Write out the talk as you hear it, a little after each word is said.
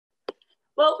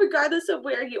Well, regardless of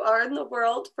where you are in the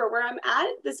world, for where I'm at,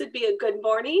 this would be a good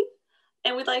morning.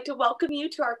 And we'd like to welcome you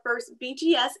to our first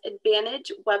BGS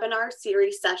Advantage webinar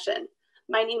series session.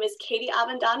 My name is Katie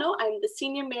Avendano. I'm the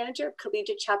Senior Manager of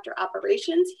Collegiate Chapter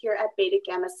Operations here at Beta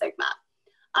Gamma Sigma.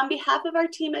 On behalf of our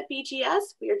team at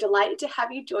BGS, we are delighted to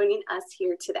have you joining us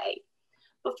here today.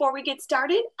 Before we get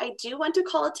started, I do want to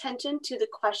call attention to the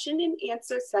question and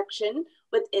answer section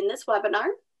within this webinar.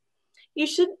 You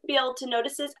should be able to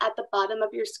notice this at the bottom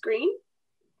of your screen.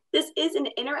 This is an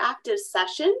interactive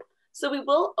session, so we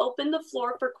will open the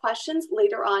floor for questions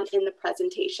later on in the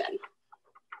presentation.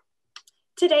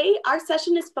 Today, our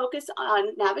session is focused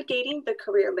on navigating the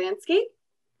career landscape.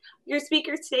 Your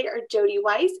speakers today are Jodi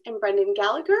Weiss and Brendan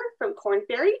Gallagher from Korn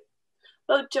Ferry.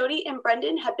 Both Jodi and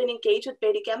Brendan have been engaged with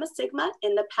Beta Gamma Sigma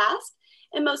in the past,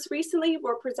 and most recently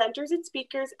were presenters and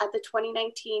speakers at the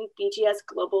 2019 BGS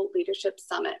Global Leadership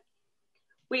Summit.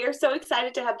 We are so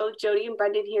excited to have both Jodi and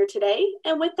Brendan here today.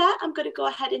 And with that, I'm going to go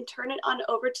ahead and turn it on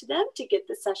over to them to get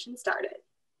the session started.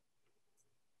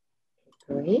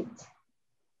 Great.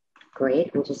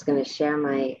 I'm just going to share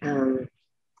my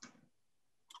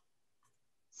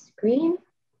screen.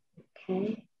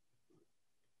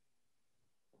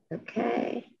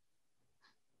 Okay.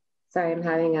 Sorry, I'm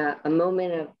having a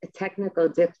moment of technical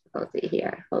difficulty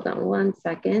here. Hold on one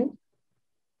second.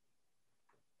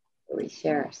 We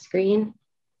share our screen.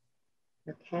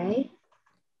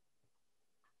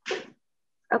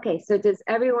 Okay, so does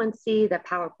everyone see the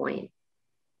PowerPoint?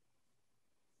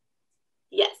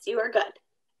 Yes, you are good.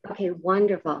 Okay,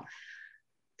 wonderful.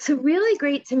 So really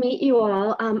great to meet you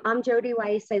all. I'm Jodi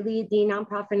Weiss. I lead the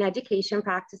nonprofit and education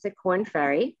practice at Korn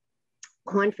Ferry.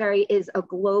 Korn Ferry is a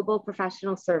global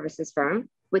professional services firm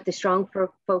with a strong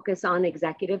focus on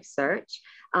executive search,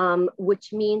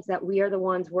 which means that we are the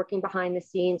ones working behind the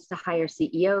scenes to hire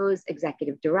CEOs,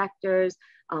 executive directors,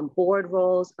 board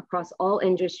roles across all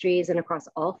industries and across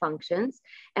all functions.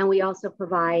 And we also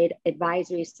provide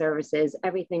advisory services,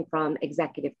 everything from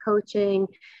executive coaching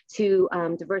to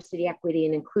diversity, equity,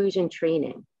 and inclusion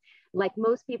training. Like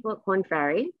most people at Korn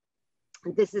Ferry,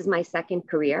 this is my second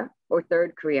career or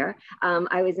third career.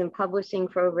 I was in publishing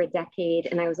for over a decade,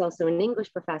 and I was also an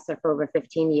English professor for over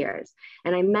 15 years.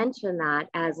 And I mention that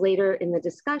as later in the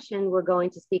discussion, we're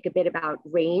going to speak a bit about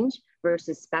range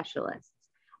versus specialists.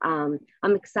 I'm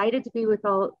excited to be with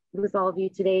all of you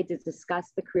today to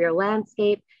discuss the career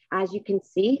landscape. As you can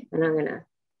see, and I'm gonna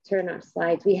turn our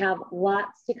slides, we have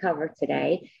lots to cover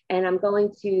today. And I'm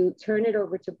going to turn it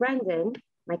over to Brendan,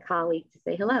 my colleague, to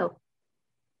say hello.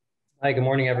 Hi, good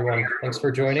morning, everyone. Thanks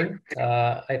for joining.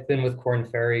 I've been with Korn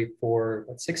Ferry for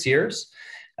 6 years.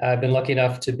 I've been lucky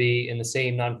enough to be in the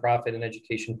same nonprofit and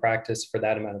education practice for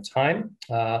that amount of time.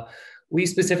 We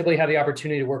specifically have the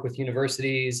opportunity to work with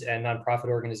universities and nonprofit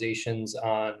organizations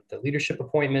on the leadership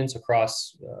appointments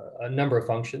across a number of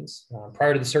functions.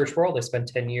 Prior to the search world, I spent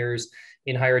 10 years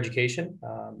in higher education,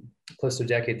 close to a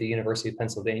decade at the University of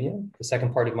Pennsylvania. The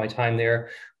second part of my time there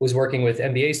was working with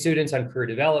MBA students on career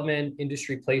development,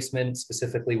 industry placement,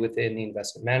 specifically within the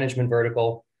investment management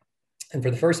vertical. And for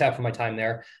the first half of my time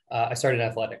there, I started in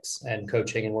athletics and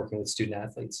coaching and working with student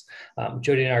athletes.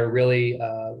 Jodi and I really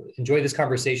enjoyed this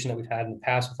conversation that we've had in the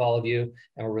past with all of you,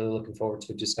 and we're really looking forward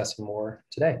to discussing more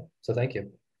today. So thank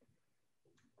you.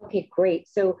 Okay, great.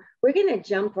 So we're going to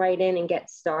jump right in and get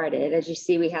started. As you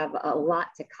see, we have a lot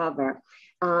to cover.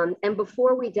 And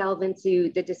before we delve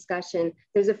into the discussion,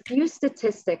 there's a few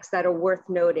statistics that are worth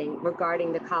noting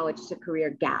regarding the college to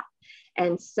career gap.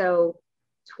 And so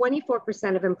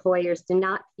 24% of employers do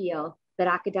not feel that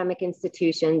academic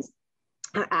institutions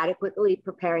are adequately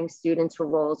preparing students for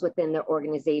roles within their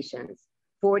organizations.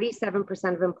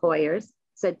 47% of employers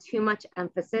said too much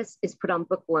emphasis is put on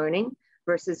book learning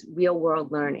versus real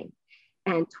world learning.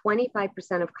 And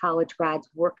 25% of college grads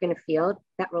work in a field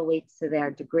that relates to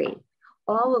their degree.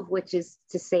 All of which is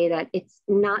to say that it's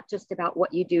not just about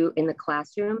what you do in the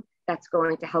classroom that's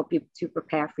going to help you to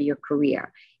prepare for your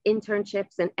career.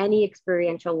 Internships and any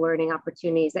experiential learning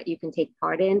opportunities that you can take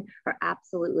part in are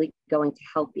absolutely going to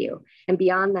help you. And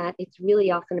beyond that, it's really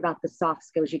often about the soft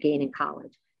skills you gain in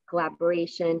college.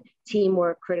 Collaboration,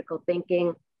 teamwork, critical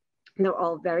thinking, and they're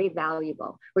all very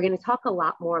valuable. We're going to talk a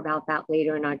lot more about that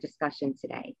later in our discussion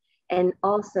today. And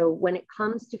also, when it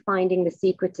comes to finding the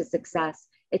secret to success,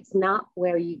 it's not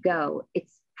where you go,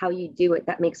 it's how you do it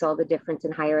that makes all the difference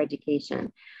in higher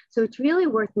education. So it's really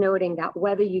worth noting that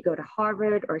whether you go to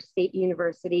Harvard or State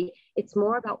University, it's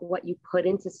more about what you put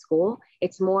into school.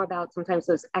 It's more about sometimes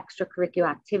those extracurricular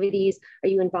activities. Are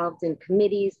you involved in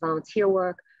committees, volunteer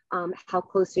work? How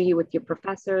close are you with your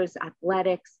professors,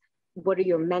 athletics? what are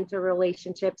your mentor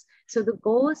relationships? So the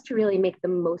goal is to really make the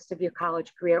most of your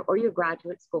college career or your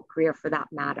graduate school career for that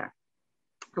matter.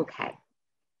 Okay.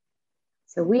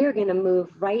 So we are going to move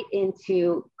right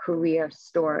into career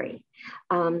story.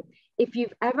 If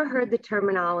you've ever heard the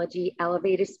terminology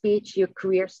elevator speech, your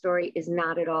career story is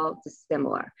not at all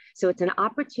dissimilar. So it's an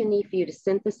opportunity for you to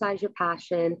synthesize your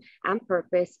passion and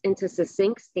purpose into a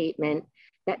succinct statement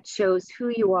that shows who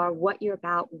you are, what you're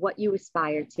about, what you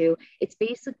aspire to. It's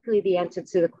basically the answer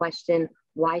to the question,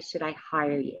 why should I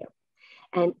hire you?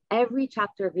 And every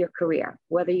chapter of your career,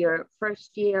 whether you're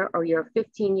first year or you're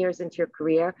 15 years into your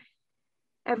career,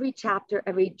 every chapter,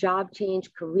 every job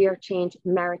change, career change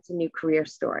merits a new career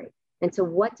story. And so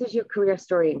what does your career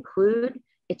story include?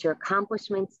 It's your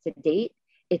accomplishments to date.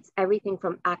 It's everything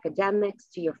from academics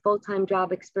to your full-time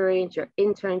job experience, your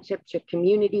internships, your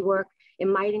community work. It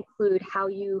might include how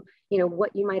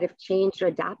what you might have changed or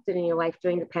adapted in your life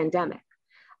during the pandemic.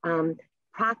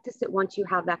 Practice it once you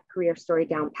have that career story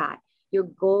down pat. Your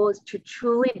goal is to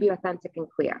truly be authentic and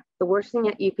clear. The worst thing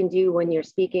that you can do when you're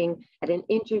speaking at an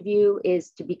interview is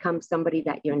to become somebody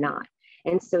that you're not.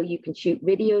 And so you can shoot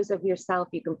videos of yourself.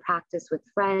 You can practice with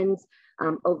friends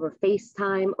over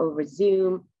FaceTime, over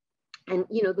Zoom. And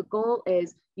the goal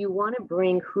is you want to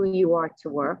bring who you are to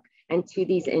work and to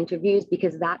these interviews,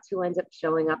 because that's who ends up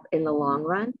showing up in the long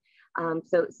run.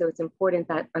 So it's important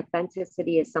that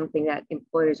authenticity is something that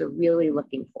employers are really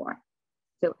looking for.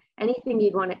 So anything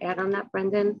you'd want to add on that,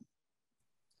 Brendan?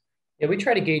 Yeah, we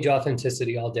try to gauge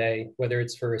authenticity all day, whether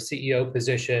it's for a CEO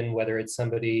position, whether it's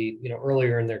somebody,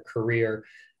 earlier in their career.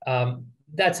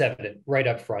 That's evident right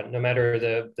up front. No matter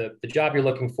the job you're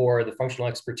looking for, the functional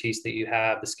expertise that you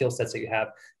have, the skill sets that you have,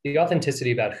 the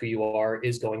authenticity about who you are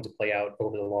is going to play out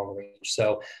over the long range.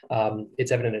 So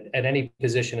it's evident at any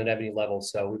position, at any level.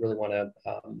 So we really want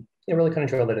to really kind of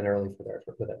drill that in early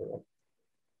with everyone.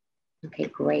 Okay,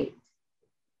 great.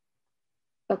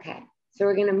 Okay, so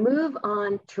we're going to move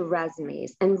on to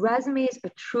resumes, and resumes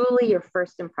are truly your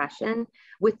first impression,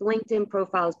 with LinkedIn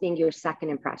profiles being your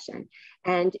second impression.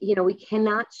 And, we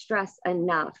cannot stress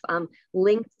enough.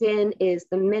 LinkedIn is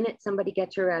the minute somebody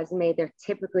gets your resume, they're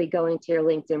typically going to your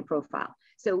LinkedIn profile.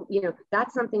 So,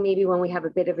 that's something maybe when we have a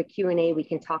bit of a Q&A, we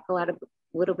can talk a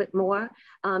little bit more.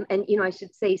 And, I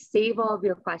should say, save all of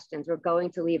your questions. We're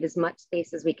going to leave as much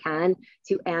space as we can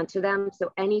to answer them.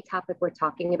 So any topic we're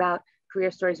talking about, career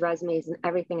stories, resumes, and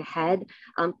everything ahead,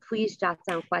 please jot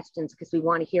down questions, because we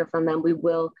want to hear from them. We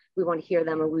want to hear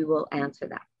them, and we will answer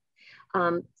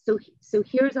them. So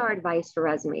here's our advice for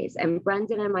resumes. And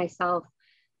Brendan and myself,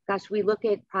 gosh, we look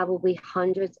at probably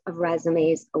hundreds of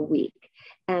resumes a week.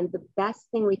 And the best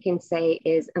thing we can say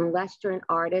is, unless you're an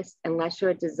artist, unless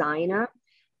you're a designer,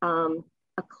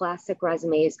 a classic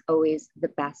resume is always the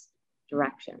best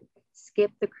direction.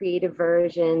 Skip the creative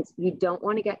versions. You don't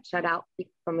want to get shut out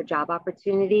from a job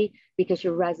opportunity because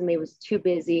your resume was too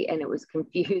busy and it was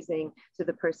confusing to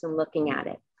the person looking at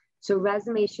it. So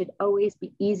resumes should always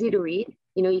be easy to read.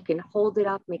 You can hold it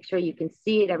up, make sure you can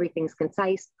see it. Everything's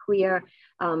concise, clear.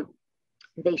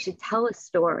 They should tell a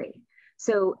story.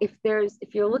 So if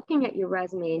you're looking at your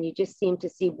resume and you just seem to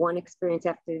see one experience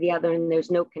after the other and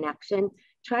there's no connection,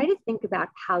 try to think about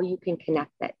how you can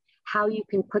connect it, how you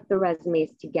can put the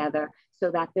resumes together so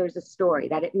that there's a story,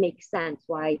 that it makes sense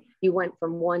why you went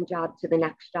from one job to the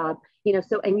next job,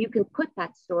 and you can put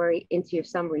that story into your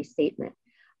summary statement.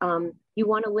 You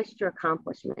want to list your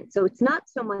accomplishments. So it's not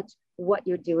so much what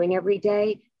you're doing every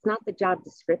day. It's not the job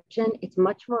description. It's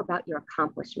much more about your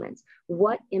accomplishments.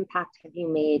 What impact have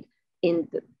you made in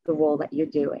the role that you're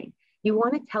doing? You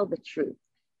want to tell the truth.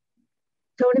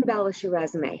 Don't embellish your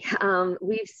resume.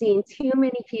 We've seen too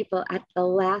many people at the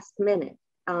last minute,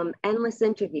 endless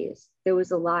interviews. There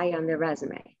was a lie on their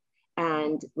resume,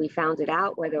 and we found it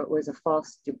out, whether it was a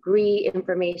false degree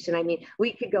information. I mean,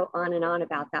 we could go on and on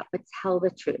about that, but tell the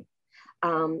truth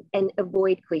and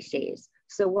avoid cliches.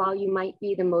 So while you might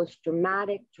be the most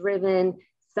dramatic, driven,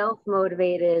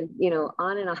 self-motivated,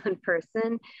 on and on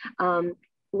person,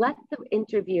 let the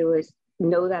interviewers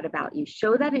know that about you.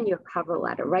 Show that in your cover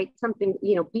letter. Write something,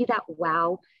 be that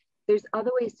wow. There's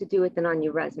other ways to do it than on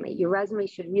your resume. Your resume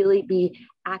should really be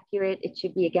accurate. It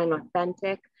should be, again,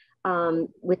 authentic,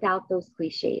 without those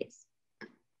cliches.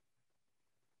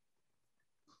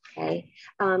 Okay,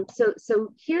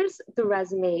 so here's the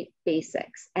resume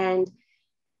basics. And,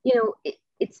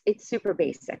 it's super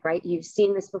basic, right? You've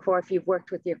seen this before. If you've worked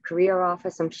with your career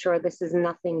office, I'm sure this is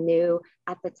nothing new.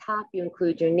 At the top, you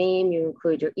include your name, you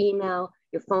include your email,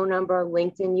 your phone number,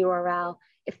 LinkedIn URL.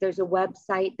 If there's a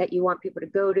website that you want people to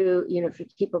go to, if you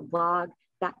keep a blog,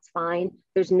 that's fine.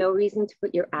 There's no reason to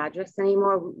put your address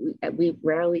anymore. We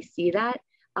rarely see that.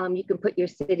 You can put your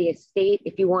city or state.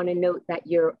 If you want to note that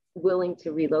you're willing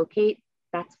to relocate,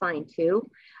 that's fine too.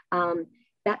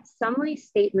 That summary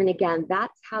statement, again,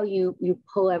 that's how you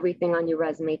pull everything on your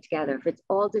resume together. If it's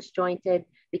all disjointed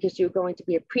because you're going to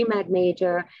be a pre-med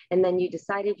major and then you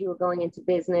decided you were going into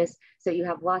business, so you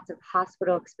have lots of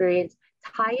hospital experience,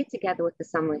 tie it together with the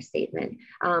summary statement.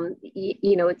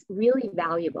 You know, it's really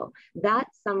valuable. That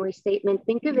summary statement,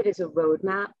 think of it as a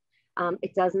roadmap.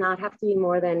 It does not have to be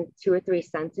more than 2 or 3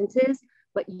 sentences,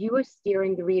 but you are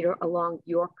steering the reader along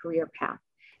your career path.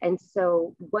 And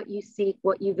so what you seek,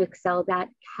 what you've excelled at,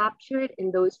 capture it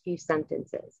in those few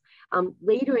sentences.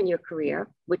 Later in your career,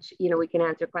 which, you know, we can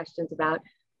answer questions about,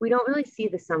 we don't really see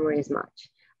the summary as much.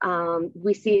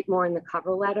 We see it more in the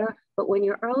cover letter, but when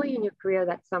you're early in your career,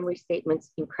 that summary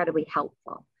statement's incredibly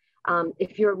helpful.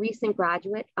 If you're a recent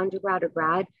graduate, undergrad or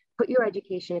grad, put your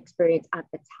education experience at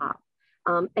the top.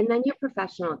 And then your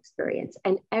professional experience,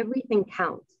 and everything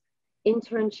counts.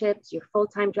 Internships, your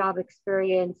full-time job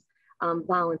experience,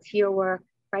 volunteer work,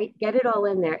 right? Get it all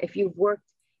in there. If you've worked,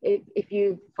 if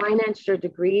you've financed your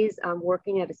degrees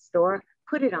working at a store,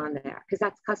 put it on there because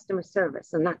that's customer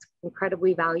service and that's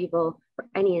incredibly valuable for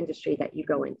any industry that you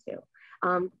go into.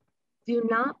 Do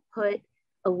not put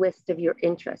a list of your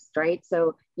interests, right?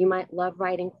 So you might love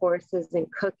writing courses and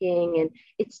cooking, and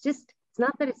it's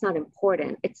not that it's not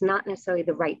important, it's not necessarily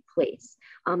the right place.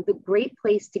 The great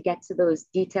place to get to those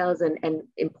details and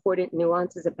important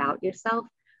nuances about yourself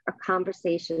are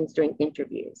conversations during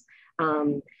interviews.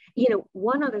 You know,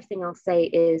 one other thing I'll say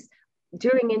is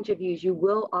during interviews, you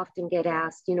will often get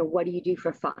asked, you know, what do you do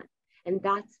for fun? And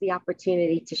that's the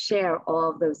opportunity to share all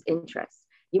of those interests.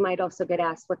 You might also get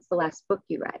asked, what's the last book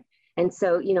you read? And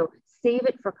so, you know, save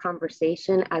it for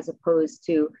conversation as opposed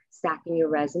to stacking your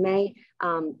resume.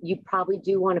 You probably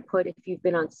do want to put, if you've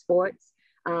been on sports,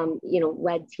 you know,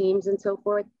 led teams and so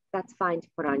forth, that's fine to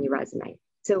put on your resume.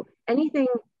 So anything,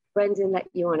 Brendan, that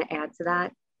you want to add to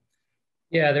that?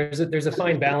 Yeah, there's a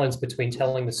fine balance between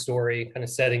telling the story, kind of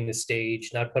setting the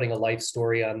stage, not putting a life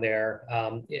story on there.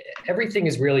 Everything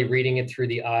is really reading it through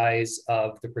the eyes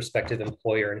of the prospective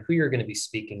employer and who you're going to be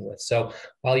speaking with. So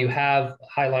while you have a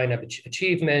high line of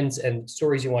achievements and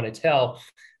stories you want to tell,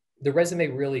 the resume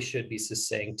really should be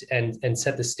succinct and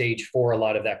set the stage for a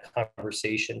lot of that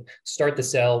conversation. Start the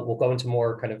sell. We'll go into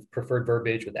more kind of preferred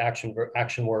verbiage with action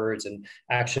words and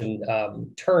action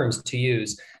terms to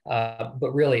use.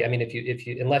 But really, I mean, if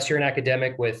you unless you're an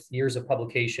academic with years of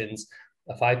publications,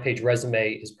 a 5-page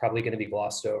resume is probably going to be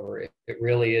glossed over. It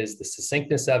really is the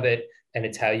succinctness of it, and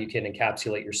it's how you can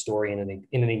encapsulate your story in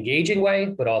an engaging way,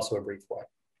 but also a brief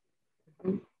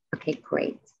way. Okay,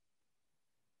 great.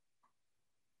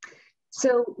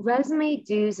 So resume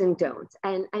do's and don'ts.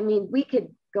 And I mean, we could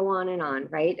go on and on,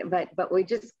 right? But we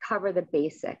just cover the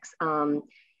basics.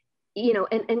 You know,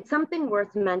 and something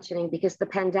worth mentioning, because the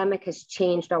pandemic has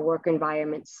changed our work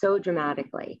environment so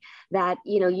dramatically that,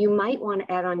 you know, you might want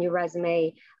to add on your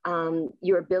resume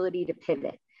your ability to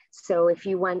pivot. So if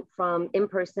you went from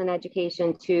in-person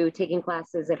education to taking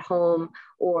classes at home,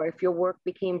 or if your work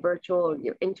became virtual or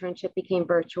your internship became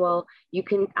virtual, you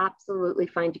can absolutely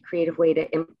find a creative way to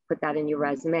put that in your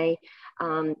resume.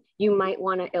 You might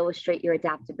want to illustrate your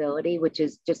adaptability, which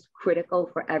is just critical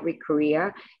for every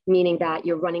career, meaning that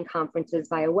you're running conferences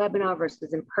via webinar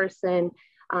versus in person,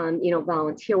 you know,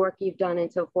 volunteer work you've done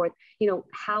and so forth. You know,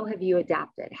 how have you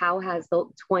adapted? How has the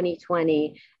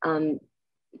 2020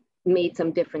 made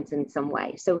some difference in some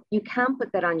way? So you can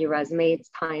put that on your resume.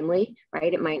 It's timely,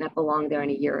 right? It might not belong there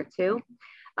in a year or two.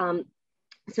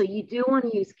 So you do want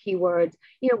to use keywords.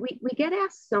 You know, we get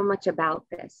asked so much about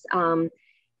this.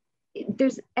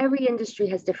 Every industry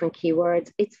has different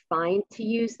keywords. It's fine to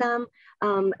use them,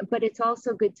 but it's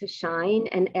also good to shine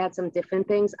and add some different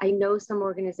things. I know some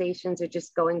organizations are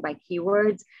just going by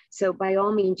keywords, so by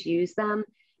all means use them.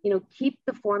 You know, keep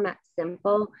the format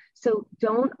simple. So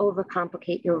don't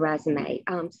overcomplicate your resume.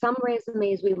 Some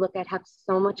resumes we look at have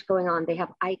so much going on. They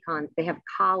have icons, they have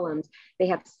columns, they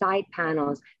have side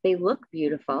panels. They look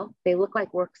beautiful. They look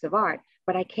like works of art,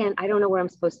 but I don't know where I'm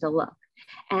supposed to look.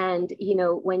 And, you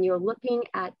know, when you're looking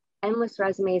at endless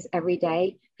resumes every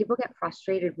day, people get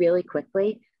frustrated really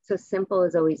quickly. So simple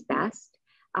is always best.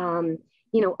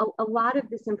 You know, a lot of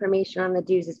this information on the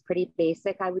do's is pretty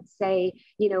basic. I would say,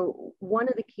 you know, one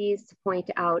of the keys to point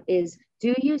out is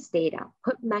do use data,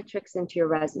 put metrics into your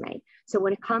resume. So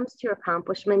when it comes to your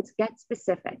accomplishments, get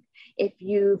specific. If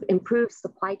you've improved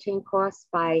supply chain costs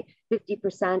by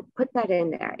 50%, put that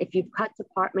in there. If you've cut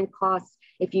department costs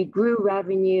if you grew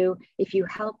revenue, if you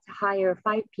helped hire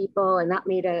 5 people and that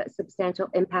made a substantial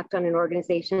impact on an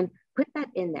organization, put that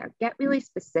in there. Get really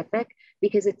specific,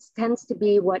 because it tends to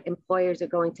be what employers are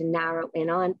going to narrow in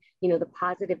on, the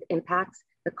positive impacts,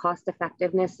 the cost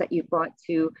effectiveness that you brought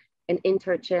to an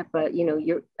internship,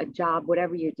 a job,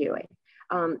 whatever you're doing.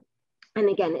 And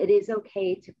again, it is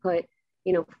okay to put,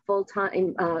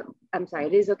 full-time,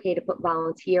 it is okay to put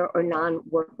volunteer or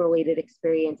non-work related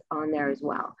experience on there as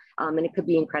well. And it could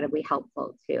be incredibly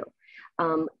helpful too.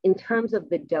 In terms of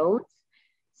the don'ts,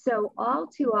 so all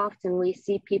too often we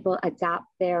see people adapt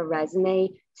their resume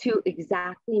to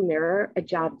exactly mirror a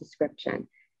job description.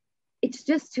 It's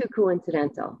just too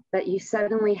coincidental that you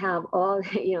suddenly have all,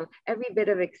 every bit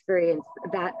of experience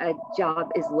that a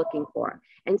job is looking for.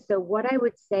 And so what I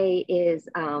would say is,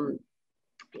 don't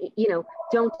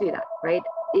do that, right?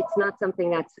 It's not something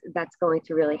that's going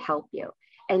to really help you.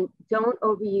 And don't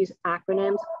overuse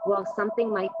acronyms. While something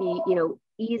might be,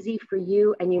 easy for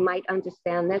you and you might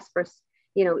understand this for,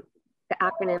 the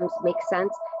acronyms make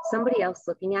sense, somebody else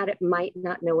looking at it might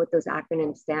not know what those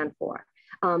acronyms stand for.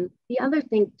 The other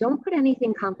thing, don't put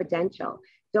anything confidential.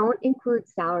 Don't include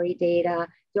salary data.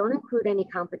 Don't include any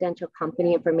confidential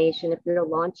company information. If you're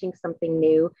launching something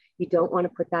new, you don't want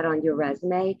to put that on your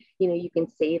resume. You can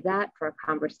save that for a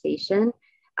conversation.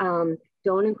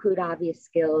 Don't include obvious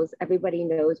skills. Everybody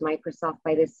knows Microsoft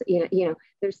by this,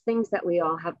 there's things that we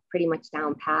all have pretty much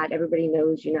down pat. Everybody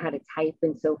knows, how to type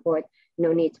and so forth.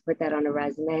 No need to put that on a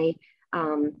resume.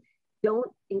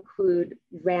 Don't include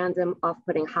random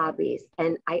off-putting hobbies.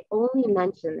 And I only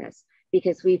mention this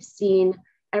because we've seen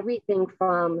everything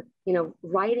from,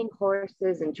 riding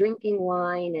horses and drinking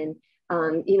wine and,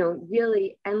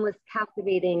 really endless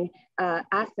captivating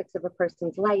aspects of a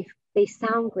person's life. They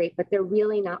sound great, but they're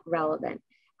really not relevant.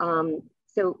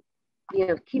 So,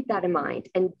 keep that in mind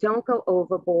and don't go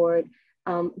overboard.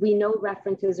 We know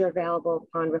references are available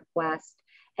upon request.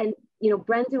 And,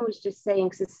 Brendan was just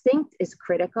saying succinct is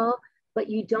critical, but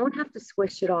you don't have to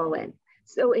squish it all in.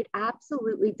 So it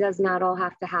absolutely does not all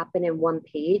have to happen in one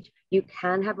page. You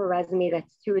can have a resume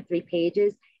that's 2 or 3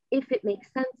 pages if it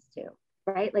makes sense to,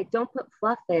 right? Like don't put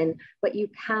fluff in, but you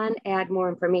can add more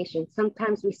information.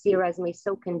 Sometimes we see a resume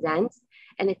so condensed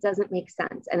and it doesn't make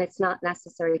sense and it's not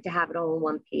necessary to have it all in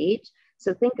one page.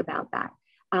 So think about that.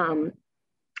 And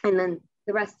then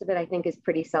the rest of it, I think, is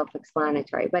pretty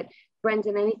self-explanatory. But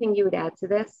Brendan, anything you would add to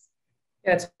this?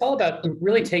 Yeah, it's all about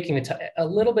really taking a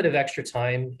little bit of extra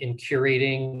time in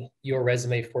curating your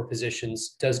resume for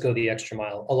positions does go the extra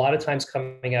mile. A lot of times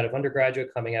coming out of undergraduate,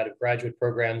 coming out of graduate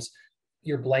programs,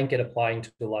 you're blanket applying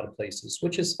to a lot of places,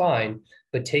 which is fine,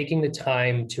 but taking the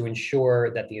time to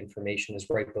ensure that the information is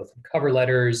right, both in cover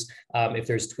letters, if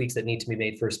there's tweaks that need to be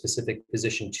made for a specific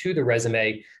position to the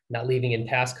resume, not leaving in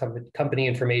past company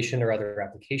information or other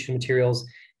application materials.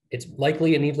 It's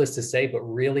likely and needless to say, but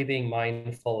really being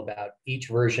mindful about each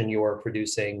version you're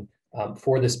producing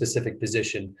for the specific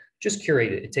position. Just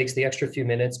curate it. It takes the extra few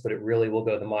minutes, but it really will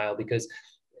go the mile because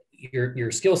your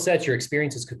skill sets, your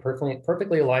experiences could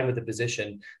perfectly align with the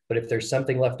position. But if there's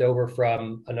something left over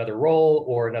from another role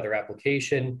or another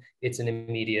application, it's an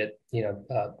immediate,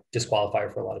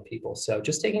 disqualifier for a lot of people. So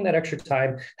just taking that extra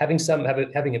time,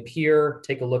 having a peer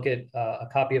take a look at a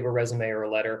copy of a resume or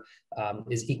a letter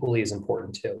is equally as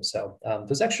important too. So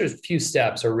those extra few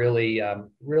steps are really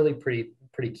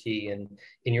pretty key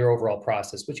in your overall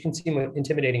process, which can seem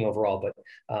intimidating overall, but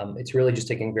it's really just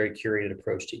taking a very curated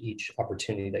approach to each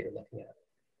opportunity that you're looking at.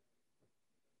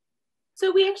 So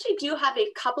we actually do have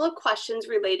a couple of questions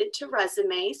related to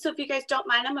resume. So if you guys don't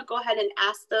mind, I'm gonna go ahead and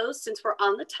ask those since we're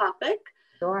on the topic.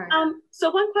 Sure. So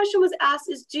one question was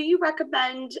asked is, do you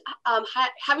recommend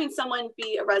having someone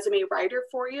be a resume writer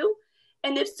for you?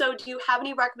 And if so, do you have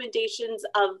any recommendations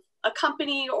of a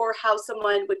company or how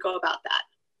someone would go about that?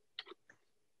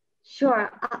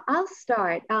 Sure, I'll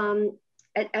start.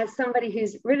 As somebody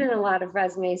who's written a lot of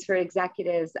resumes for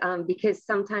executives, because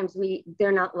sometimes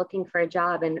they're not looking for a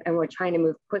job and we're trying to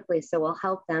move quickly, so we'll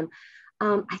help them.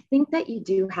 I think that you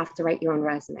do have to write your own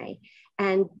resume,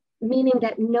 and meaning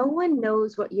that no one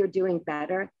knows what you're doing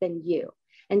better than you.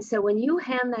 And so when you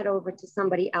hand that over to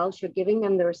somebody else, you're giving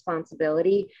them the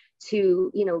responsibility to,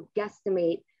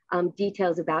 guesstimate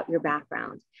details about your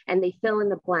background, and they fill in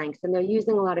the blanks and they're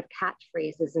using a lot of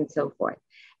catchphrases and so forth.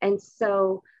 And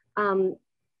so,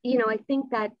 I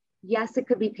think that, yes, it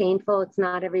could be painful. It's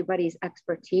not everybody's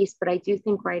expertise, but I do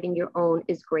think writing your own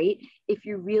is great. If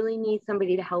you really need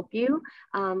somebody to help you,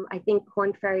 I think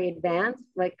Korn Ferry Advanced,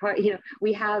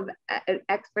 we have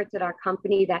experts at our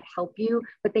company that help you,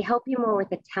 but they help you more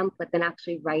with a template than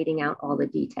actually writing out all the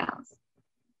details.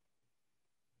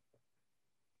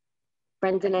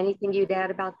 Brendan, anything you'd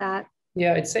add about that?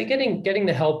 Yeah, I'd say getting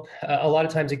the help. A lot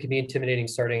of times it can be intimidating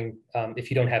starting if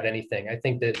you don't have anything. I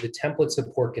think that the template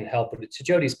support can help, but to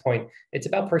Jodi's point, it's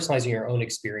about personalizing your own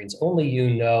experience. Only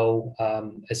you know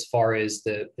as far as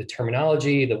the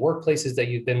terminology, the workplaces that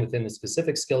you've been within, the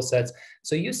specific skill sets.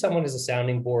 So use someone as a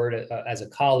sounding board, as a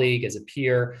colleague, as a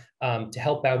peer, to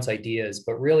help bounce ideas,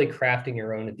 but really crafting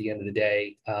your own at the end of the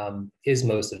day is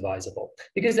most advisable,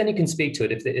 because then you can speak to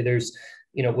it. If there's,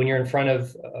 when you're in front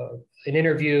of an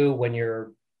interview, when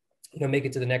you're, make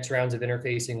it to the next rounds of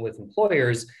interfacing with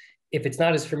employers, if it's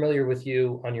not as familiar with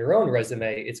you on your own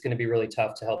resume, it's going to be really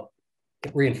tough to help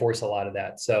reinforce a lot of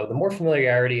that. So the more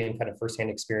familiarity and kind of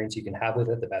firsthand experience you can have with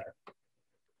it, the better.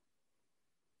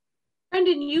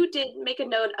 Brendan, you did make a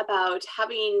note about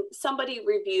having somebody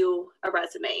review a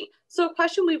resume. So a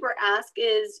question we were asked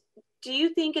is, do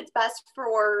you think it's best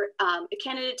for a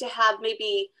candidate to have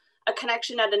maybe a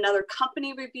connection at another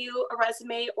company review a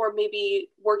resume, or maybe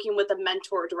working with a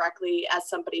mentor directly as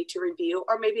somebody to review,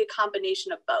 or maybe a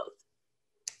combination of both?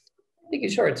 I think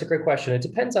sure, it's a great question. It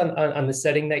depends on the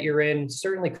setting that you're in.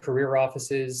 Certainly career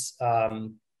offices,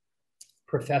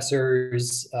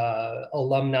 professors,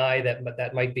 alumni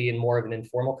that might be in more of an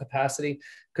informal capacity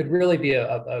could really be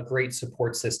a great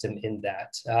support system in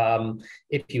that.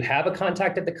 If you have a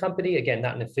contact at the company, again,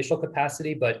 not an official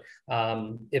capacity, but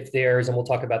if there's, and we'll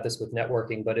talk about this with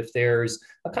networking, but if there's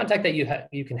a contact that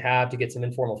you can have to get some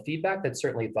informal feedback, that's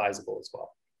certainly advisable as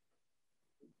well.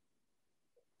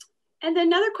 And then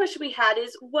another question we had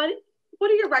is, what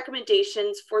are your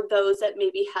recommendations for those that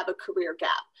maybe have a career gap?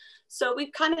 So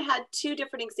we've kind of had two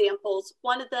different examples.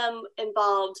 One of them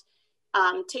involved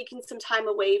taking some time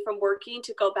away from working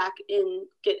to go back and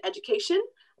get education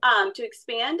to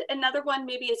expand. Another one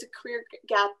maybe is a career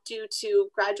gap due to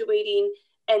graduating,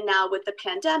 and now with the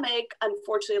pandemic,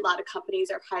 unfortunately, a lot of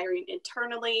companies are hiring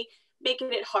internally,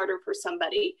 making it harder for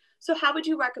somebody. So how would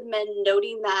you recommend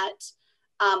noting that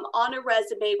on a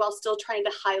resume while still trying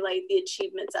to highlight the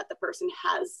achievements that the person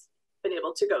has been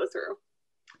able to go through?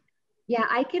 Yeah,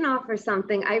 I can offer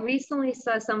something. I recently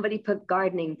saw somebody put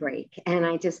gardening break, and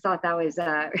I just thought that was,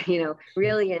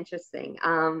 really interesting.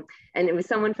 And it was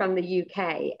someone from the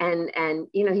UK, and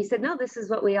he said, no, this is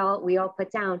what we all put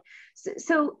down.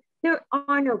 So there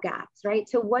are no gaps, right?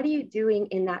 So what are you doing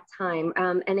in that time?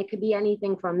 And it could be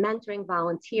anything from mentoring,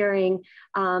 volunteering,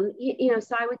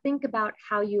 so I would think about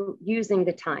how you're using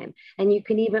the time, and you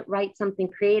can even write something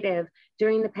creative.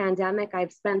 During the pandemic,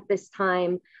 I've spent this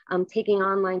time taking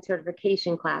online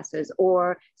certification classes,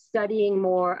 or studying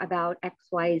more about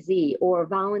XYZ, or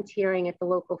volunteering at the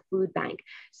local food bank.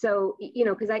 So,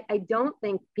 because I don't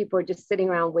think people are just sitting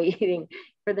around waiting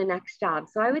for the next job.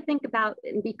 So I would think about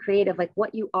and be creative, like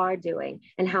what you are doing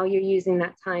and how you're using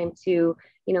that time to,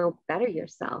 better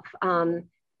yourself,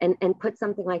 and put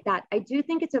something like that. I do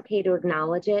think it's okay to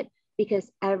acknowledge it,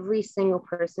 because every single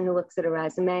person who looks at a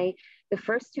resume, the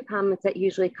first two comments that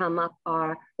usually come up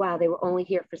are, wow, they were only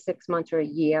here for 6 months or a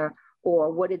year,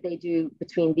 or what did they do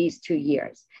between these 2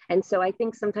 years? And so I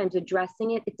think sometimes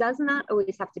addressing it, it does not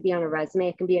always have to be on a resume.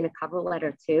 It can be in a cover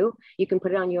letter too. You can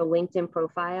put it on your LinkedIn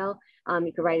profile.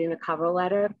 You can write in a cover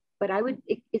letter, but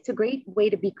it's a great way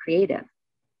to be creative.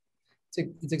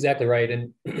 It's exactly right.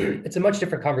 And it's a much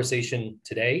different conversation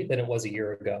today than it was a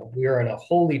year ago. We are in a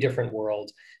wholly different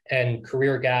world, and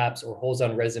career gaps or holes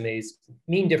on resumes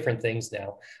mean different things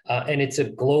now. And it's a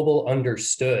global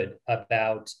understood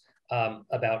about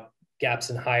gaps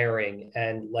in hiring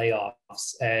and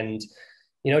layoffs and,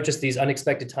 just these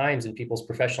unexpected times in people's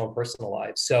professional and personal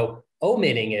lives. So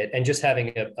omitting it and just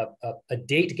having a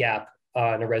date gap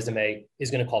on a resume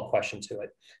is going to call question to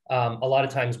it. A lot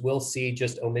of times we'll see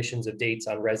just omissions of dates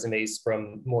on resumes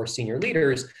from more senior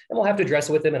leaders, and we'll have to address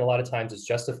it with them. And a lot of times it's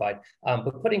justified.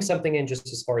 But putting something in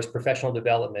just as far as professional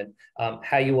development,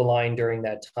 how you align during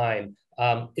that time,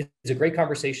 is a great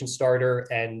conversation starter,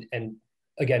 and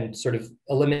again, sort of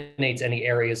eliminates any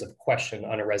areas of question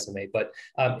on a resume. But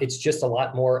it's just a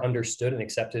lot more understood and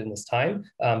accepted in this time.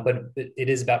 But it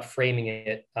is about framing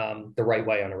it the right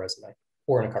way on a resume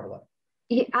or in a cover letter.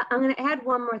 Yeah, I'm going to add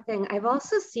one more thing. I've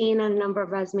also seen on a number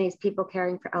of resumes people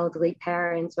caring for elderly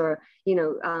parents or,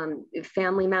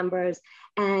 family members.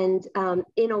 And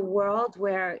in a world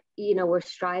where, we're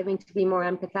striving to be more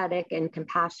empathetic and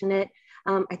compassionate,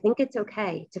 I think it's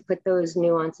okay to put those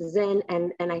nuances in.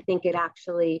 And I think it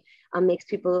actually makes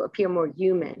people appear more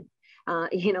human.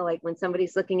 Like when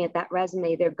somebody's looking at that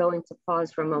resume, they're going to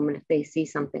pause for a moment if they see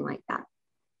something like that.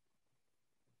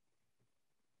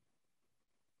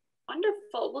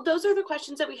 Wonderful. Well, those are the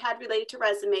questions that we had related to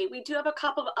resume. We do have a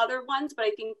couple of other ones, but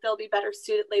I think they'll be better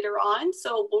suited later on.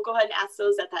 So we'll go ahead and ask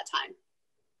those at that time.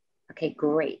 Okay,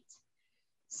 great.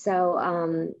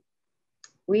 So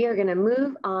we are going to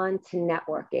move on to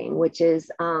networking, which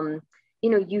is,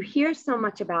 you hear so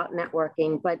much about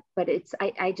networking, but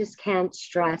I just can't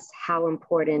stress how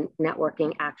important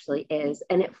networking actually is.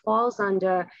 And it falls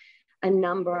under a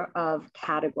number of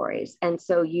categories. And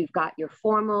so you've got your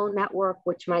formal network,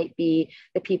 which might be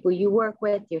the people you work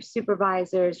with, your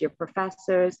supervisors, your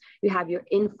professors. You have your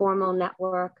informal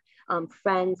network,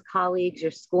 friends, colleagues,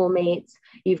 your schoolmates.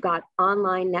 You've got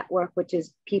online network, which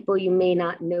is people you may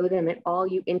not know them at all.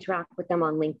 You interact with them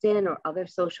on LinkedIn or other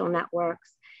social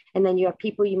networks. And then you have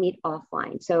people you meet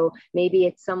offline. So maybe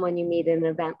it's someone you meet at an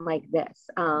event like this,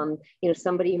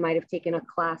 somebody you might have taken a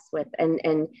class with,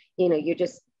 and you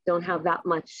just don't have that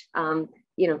much,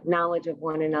 knowledge of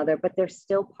one another, but they're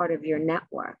still part of your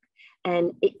network.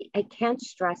 And I can't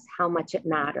stress how much it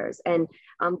matters. And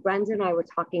Brendan and I were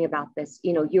talking about this,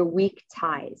 your weak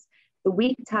ties. The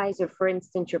weak ties are, for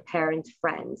instance, your parents'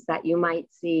 friends that you might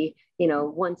see,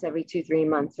 once every 2-3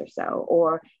 months or so.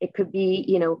 Or it could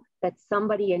be, that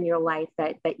somebody in your life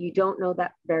that you don't know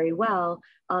that very well,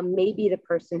 maybe the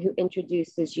person who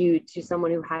introduces you to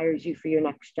someone who hires you for your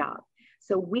next job.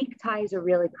 So weak ties are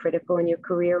really critical in your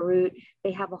career route.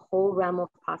 They have a whole realm of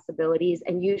possibilities.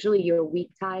 And usually your weak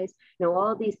ties,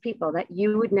 all these people that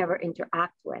you would never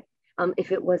interact with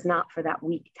if it was not for that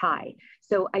weak tie.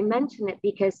 So I mention it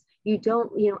because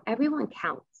everyone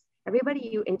counts. Everybody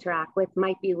you interact with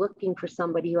might be looking for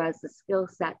somebody who has the skill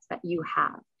sets that you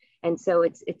have. And so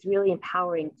it's really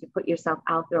empowering to put yourself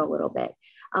out there a little bit.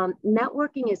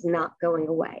 Networking is not going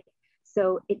away.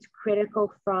 So it's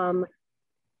critical from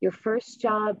your first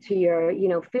job to your,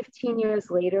 15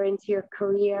 years later into your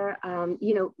career.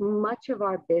 Much of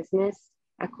our business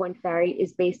at Korn Ferry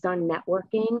is based on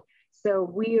networking. So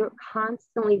we are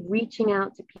constantly reaching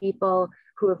out to people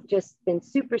who have just been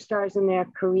superstars in their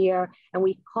career, and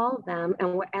we call them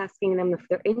and we're asking them if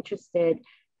they're interested.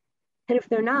 And if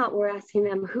they're not, we're asking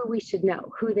them who we should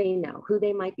know, who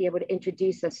they might be able to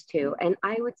introduce us to. And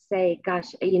I would say,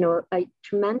 gosh, a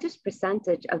tremendous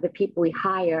percentage of the people we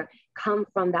hire come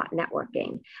from that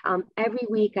networking. Every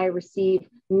week I receive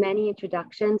many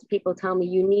introductions. People tell me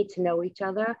you need to know each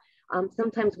other.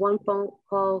 Sometimes one phone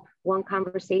call, one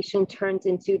conversation turns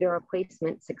into their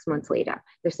replacement 6 months later.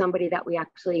 There's somebody that we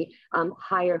actually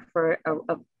hire for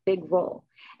a big role.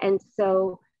 And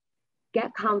so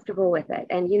get comfortable with it.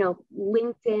 And,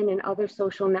 LinkedIn and other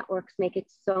social networks make it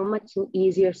so much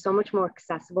easier, so much more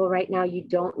accessible right now. You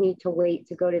don't need to wait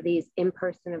to go to these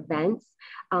in-person events.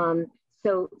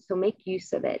 So make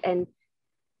use of it. And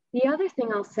the other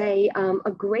thing I'll say,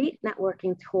 a great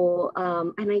networking tool,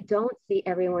 and I don't see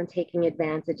everyone taking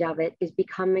advantage of it, is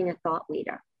becoming a thought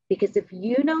leader. Because if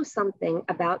you know something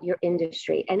about your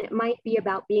industry, and it might be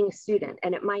about being a student,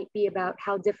 and it might be about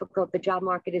how difficult the job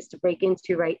market is to break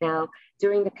into right now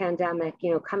during the pandemic,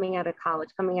 coming out of college,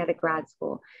 coming out of grad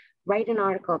school, write an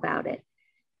article about it.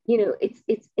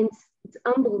 It's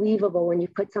unbelievable when you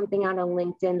put something out on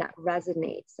LinkedIn that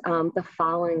resonates, the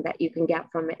following that you can get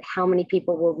from it, how many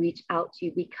people will reach out to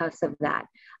you because of that.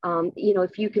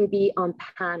 If you can be on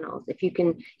panels, if you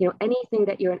can, anything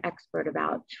that you're an expert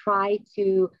about, try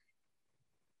to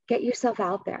get yourself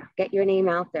out there, get your name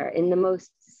out there in the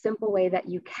most simple way that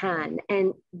you can.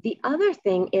 And the other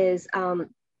thing is,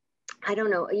 I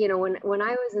don't know, when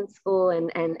I was in school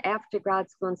and after grad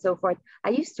school and so forth, I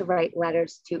used to write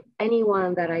letters to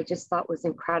anyone that I just thought was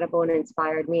incredible and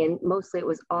inspired me. And mostly it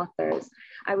was authors.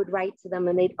 I would write to them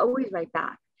and they'd always write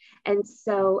back. And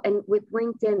so, and with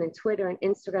LinkedIn and Twitter and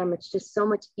Instagram, it's just so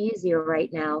much easier right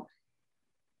now.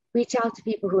 Reach out to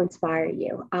people who inspire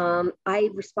you. I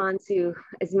respond to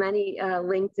as many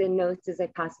LinkedIn notes as I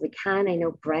possibly can. I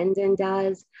know Brendan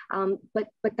does, but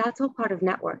that's all part of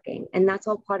networking, and that's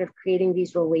all part of creating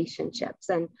these relationships.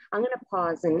 And I'm going to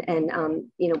pause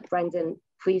and Brendan,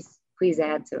 please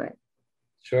add to it.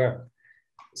 Sure.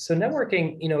 So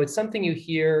networking, it's something you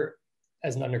hear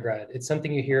as an undergrad. It's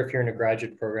something you hear if you're in a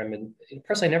graduate program. And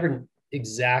personally, I never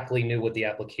exactly knew what the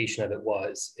application of it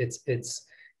was.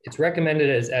 It's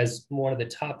recommended as one of the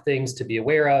top things to be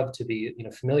aware of, to be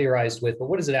familiarized with, but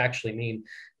what does it actually mean?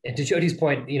 And to Jodi's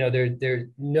point, there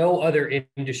no other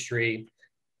industry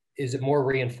is it more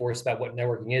reinforced about what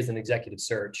networking is than executive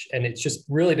search. And it's just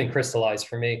really been crystallized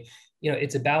for me.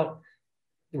 It's about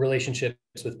relationships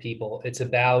with people. It's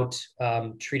about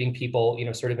treating people,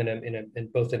 sort of in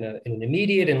both an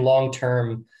immediate and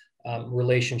long-term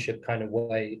relationship kind of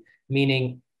way,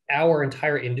 meaning our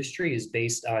entire industry is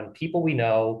based on people we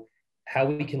know, how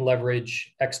we can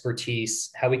leverage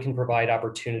expertise, how we can provide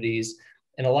opportunities.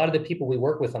 And a lot of the people we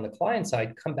work with on the client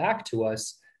side come back to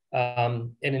us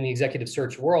And in the executive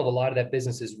search world, a lot of that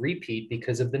business is repeat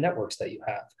because of the networks that you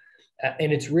have.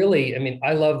 And it's really, I mean,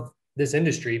 I love this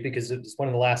industry because it's one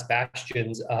of the last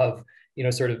bastions of,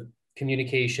 sort of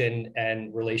communication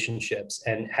and relationships,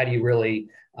 and how do you really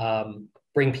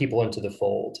bring people into the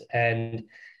fold. And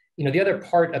the other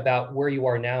part about where you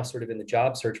are now sort of in the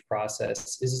job search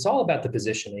process is it's all about the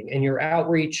positioning and your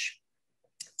outreach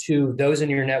to those in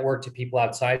your network, to people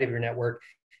outside of your network,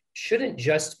 shouldn't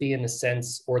just be in the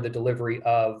sense or the delivery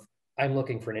of, I'm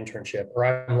looking for an internship or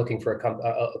I'm looking for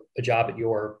a job at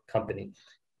your company.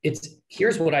 It's,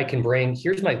 here's what I can bring.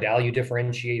 Here's my value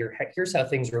differentiator. Heck, here's how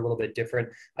things are a little bit different.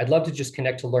 I'd love to just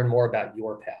connect to learn more about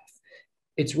your path.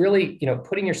 It's really,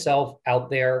 putting yourself out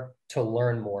there to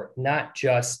learn more, not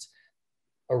just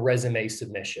a resume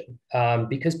submission,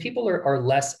 because people are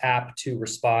less apt to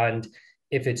respond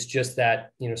if it's just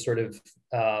that, sort of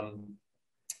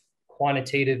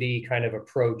quantitative kind of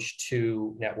approach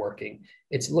to networking.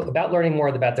 It's about learning more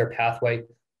about their pathway.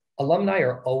 Alumni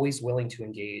are always willing to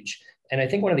engage. And I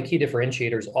think one of the key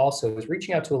differentiators also is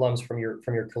reaching out to alums from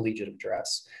your collegiate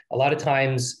address. A lot of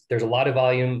times there's a lot of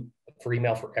volume for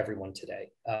email for everyone today.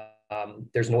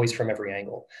 There's noise from every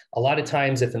angle. A lot of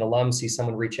times if an alum sees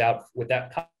someone reach out with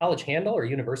that college handle or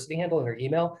university handle in their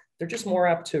email, they're just more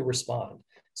apt to respond.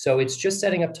 So it's just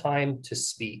setting up time to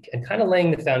speak and kind of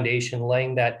laying the foundation,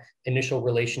 laying that initial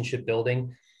relationship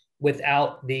building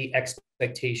without the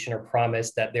expectation or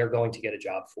promise that they're going to get a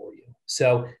job for you.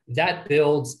 So that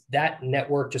builds, that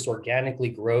network just organically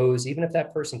grows. Even if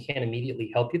that person can't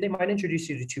immediately help you, they might introduce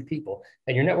you to 2 people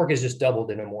and your network is just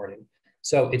doubled in a morning.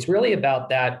 So it's really about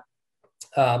that,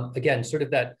 again, sort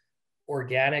of that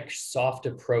organic, soft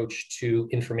approach to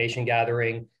information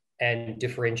gathering and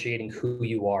differentiating who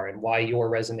you are and why your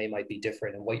resume might be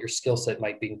different and what your skill set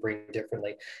might be bring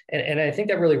differently. And I think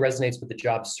that really resonates with the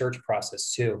job search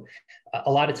process too.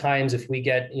 A lot of times if we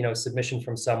get, submission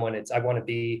from someone, it's, I want to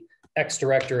be X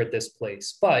director at this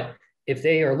place. But if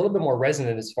they are a little bit more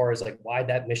resonant as far as like why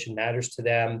that mission matters to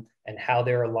them and how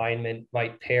their alignment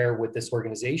might pair with this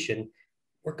organization,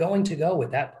 we're going to go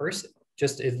with that person,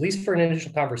 just at least for an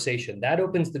initial conversation. That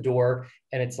opens the door,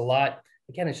 and it's a lot,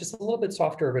 again, it's just a little bit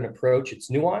softer of an approach.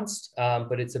 It's nuanced,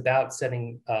 but it's about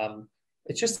setting,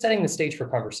 it's just setting the stage for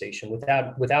conversation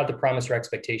without the promise or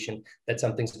expectation that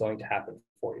something's going to happen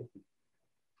for you.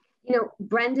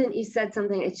 Brendan, you said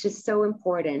something, it's just so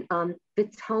important. The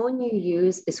tone you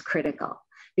use is critical.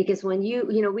 Because when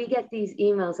we get these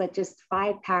emails like just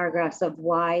 5 paragraphs of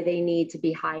why they need to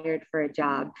be hired for a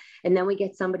job. And then we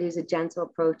get somebody who's a gentle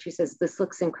approach who says, this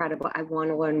looks incredible. I want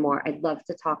to learn more. I'd love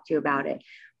to talk to you about it.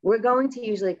 We're going to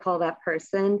usually call that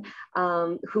person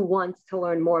who wants to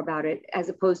learn more about it, as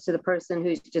opposed to the person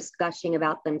who's just gushing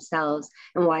about themselves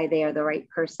and why they are the right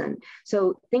person.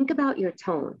 So think about your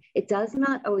tone. It does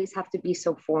not always have to be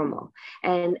so formal.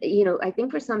 And, I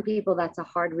think for some people, that's a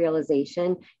hard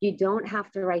realization. You don't have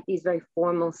to write these very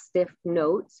formal, stiff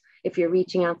notes. If you're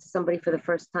reaching out to somebody for the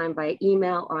first time by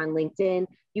email or on LinkedIn,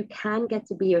 you can get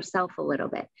to be yourself a little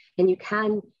bit. And you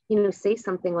can, say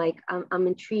something like, I'm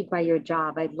intrigued by your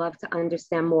job. I'd love to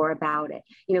understand more about it.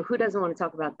 Who doesn't want to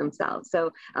talk about themselves?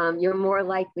 So you're more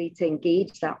likely to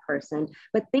engage that person.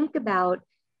 But think about,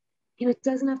 it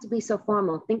doesn't have to be so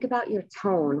formal. Think about your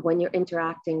tone when you're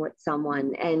interacting with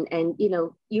someone. And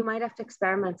you might have to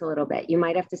experiment a little bit. You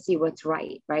might have to see what's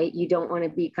right? You don't want to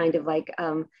be kind of like,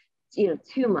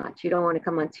 too much. You don't want to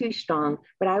come on too strong,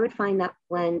 but I would find that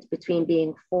blend between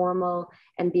being formal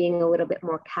and being a little bit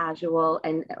more casual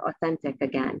and authentic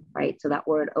again, right? So that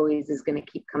word always is going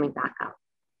to keep coming back up.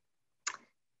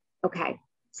 Okay,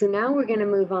 so now we're going to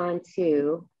move on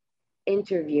to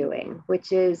interviewing,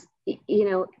 which is,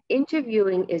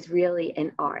 interviewing is really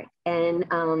an art. And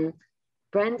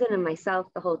Brendan and myself,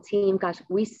 the whole team, gosh,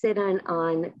 we sit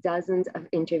on dozens of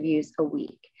interviews a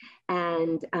week.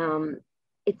 And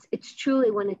it's truly,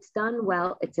 when it's done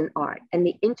well, it's an art. And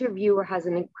the interviewer has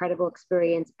an incredible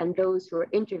experience, and those who are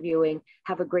interviewing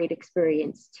have a great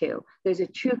experience too. There's a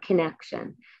true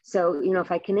connection. So,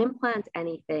 if I can implant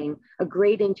anything, a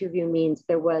great interview means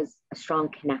there was a strong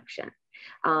connection.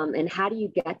 And how do you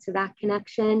get to that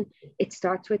connection? It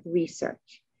starts with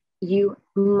research. You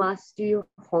must do your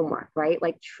homework, right?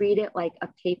 Like treat it like a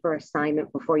paper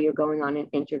assignment before you're going on an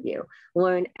interview.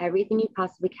 Learn everything you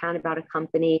possibly can about a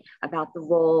company, about the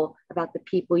role, about the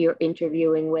people you're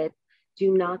interviewing with.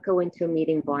 Do not go into a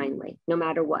meeting blindly, no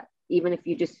matter what. Even if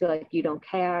you just feel like you don't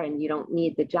care and you don't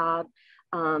need the job,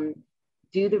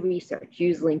 do the research,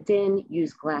 use LinkedIn,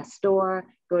 use Glassdoor,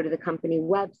 go to the company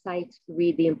websites,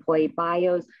 read the employee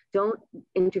bios. Don't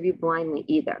interview blindly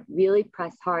either. Really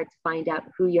press hard to find out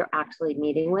who you're actually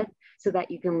meeting with so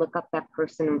that you can look up that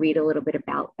person and read a little bit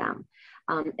about them.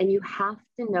 And you have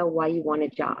to know why you want a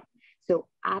job. So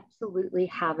absolutely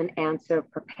have an answer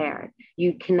prepared.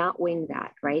 You cannot wing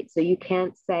that, right? So you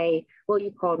can't say, well,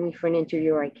 you called me for an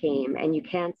interview or I came, and you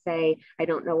can't say, I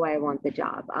don't know why I want the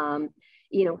job.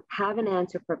 Have an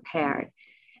answer prepared.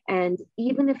 And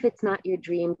even if it's not your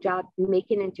dream job,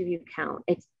 make an interview count.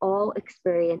 It's all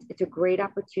experience. It's a great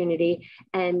opportunity.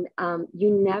 And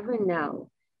you never know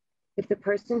if the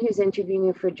person who's interviewing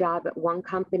you for a job at one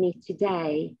company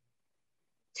today,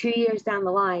 2 years down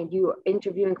the line, you are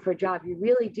interviewing for a job you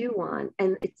really do want,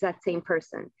 and it's that same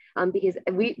person. Because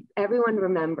everyone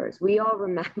remembers, we all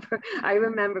remember. I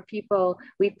remember people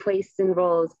we placed in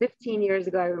roles 15 years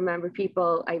ago. I remember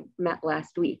people I met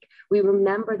last week. We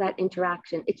remember that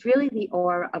interaction. It's really the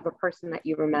aura of a person that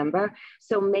you remember.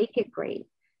 So make it great.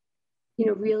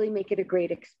 Really make it a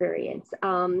great experience.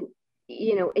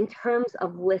 In terms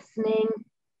of listening,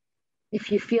 if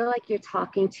you feel like you're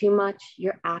talking too much,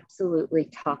 you're absolutely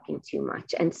talking too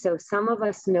much. And so some of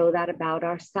us know that about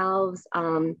ourselves.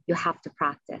 You have to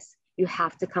practice. You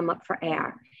have to come up for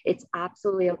air. It's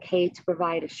absolutely okay to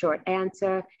provide a short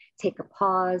answer, take a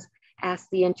pause, ask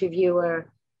the interviewer,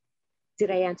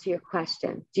 did I answer your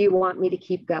question? Do you want me to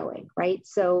keep going, right?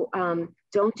 So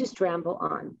don't just ramble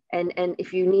on. And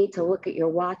if you need to look at your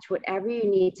watch, whatever you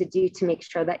need to do to make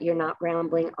sure that you're not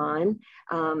rambling on,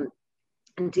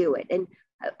 and do it. And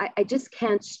I just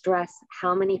can't stress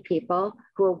how many people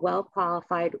who are well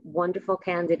qualified, wonderful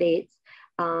candidates,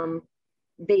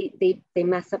 they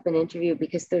mess up an interview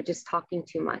because they're just talking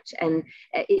too much, and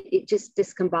it just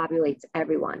discombobulates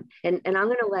everyone. And I'm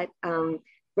going to let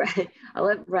I'll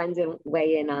let Brendan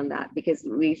weigh in on that, because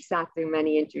we've sat through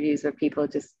many interviews where people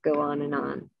just go on and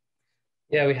on.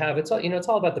 Yeah, we have. It's all, it's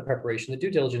all about the preparation. The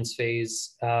due diligence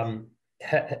phase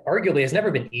arguably has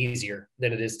never been easier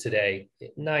than it is today.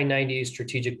 990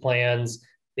 strategic plans,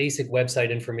 basic website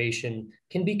information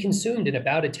can be consumed in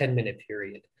about a 10-minute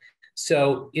period.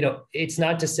 So, it's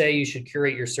not to say you should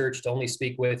curate your search to only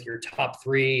speak with your top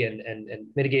 3 and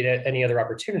mitigate any other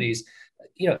opportunities.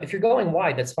 If you're going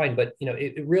wide, that's fine. But,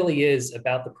 it really is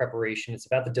about the preparation. It's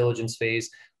about the diligence phase.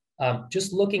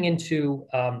 Just looking into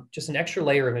just an extra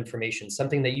layer of information,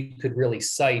 something that you could really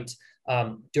cite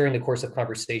during the course of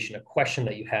conversation, a question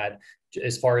that you had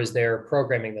as far as their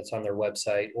programming that's on their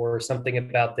website, or something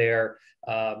about their,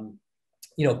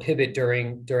 pivot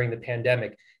during the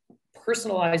pandemic.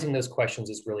 Personalizing those questions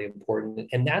is really important,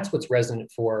 and that's what's resonant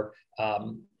for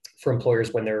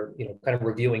employers when they're kind of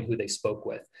reviewing who they spoke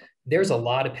with. There's a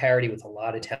lot of parity with a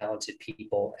lot of talented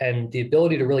people, and the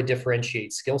ability to really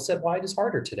differentiate skill set wide is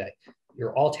harder today.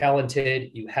 You're all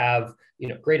talented. You have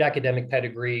great academic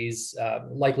pedigrees,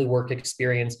 likely work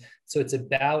experience. So it's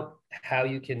about how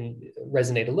you can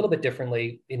resonate a little bit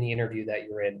differently in the interview that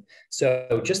you're in.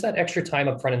 So just that extra time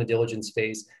up front in the diligence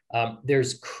phase.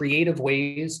 There's creative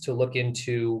ways to look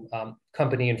into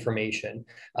company information,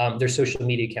 their social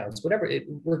media accounts, whatever,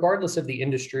 regardless of the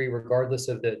industry, regardless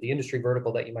of the industry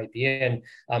vertical that you might be in.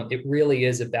 It really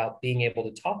is about being able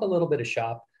to talk a little bit of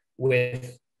shop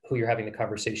with who you're having the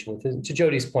conversation with. And to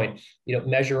Jodi's point,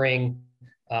 measuring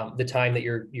the time that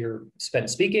you're spent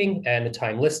speaking and the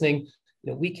time listening.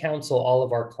 We counsel all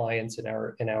of our clients and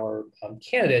our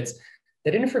candidates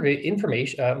that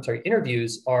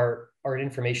interviews are an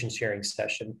information sharing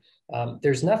session.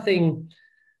 There's nothing,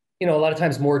 a lot of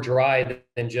times more dry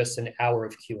than just an hour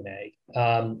of Q&A.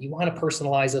 You want to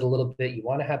personalize it a little bit. You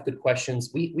want to have good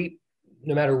questions. We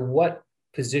no matter what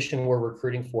position we're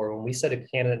recruiting for, when we set a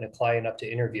candidate and a client up to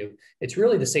interview, it's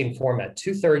really the same format.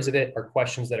 2/3 of it are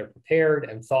questions that are prepared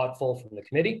and thoughtful from the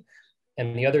committee,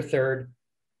 and the other third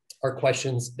are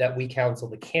questions that we counsel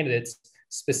the candidates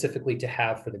specifically to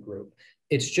have for the group.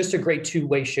 It's just a great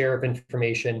two-way share of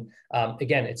information.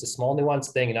 Again, it's a small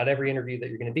nuanced thing, and not every interview that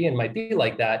you're going to be in might be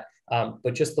like that,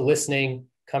 but just the listening,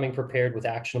 coming prepared with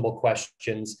actionable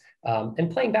questions,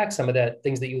 and playing back some of the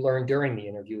things that you learned during the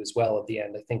interview as well at the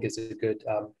end, I think is a good,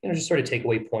 just sort of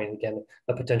takeaway point, again,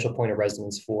 a potential point of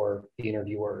resonance for the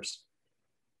interviewers.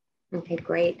 Okay,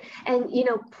 great. And,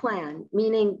 plan,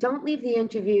 meaning don't leave the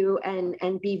interview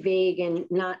and be vague and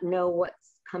not know what's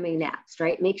coming next,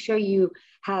 right? Make sure you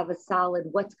have a solid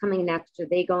what's coming next. Are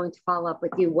they going to follow up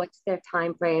with you? What's their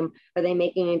time frame? Are they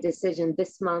making a decision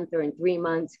this month or in 3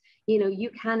 months? You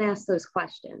can ask those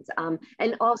questions,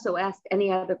 and also ask any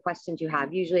other questions you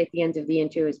have. Usually at the end of the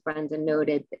interview, as Brendan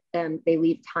noted, they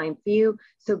leave time for you.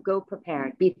 So go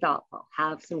prepared, be thoughtful,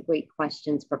 have some great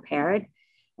questions prepared.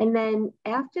 And then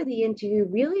after the interview,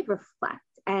 really reflect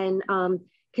and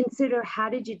consider, how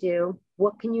did you do?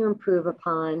 What can you improve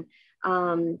upon?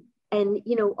 And,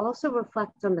 also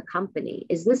reflect on the company.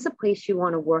 Is this a place you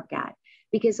want to work at?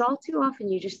 Because all too often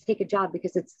you just take a job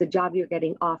because it's the job you're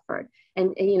getting offered.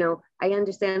 And I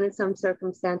understand in some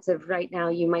circumstances right now,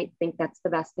 you might think that's the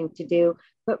best thing to do,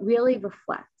 but really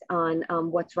reflect on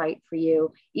what's right for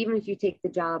you. Even if you take the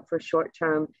job for short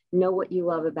term, know what you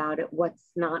love about it, what's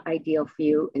not ideal for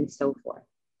you, and so forth.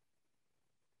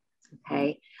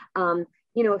 Okay.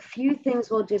 A few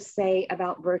things we'll just say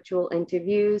about virtual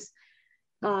interviews.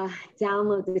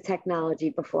 Download the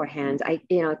technology beforehand. I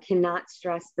cannot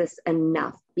stress this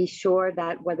enough. Be sure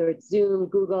that whether it's Zoom,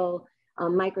 Google,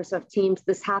 Microsoft Teams,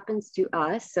 this happens to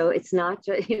us. So it's not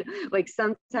just, like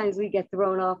sometimes we get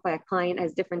thrown off by a client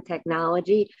as different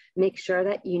technology. Make sure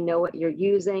that you know what you're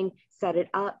using, set it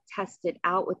up, test it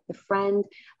out with the friend.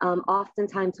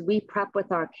 Oftentimes we prep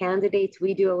with our candidates.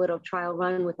 We do a little trial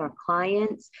run with our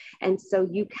clients. And so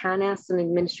you can ask an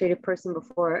administrative person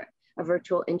before a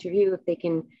virtual interview if they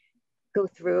can go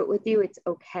through it with you. It's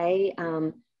okay.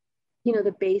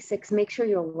 The basics, make sure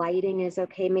your lighting is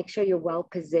okay, make sure you're well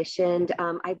positioned.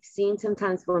 I've seen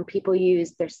sometimes when people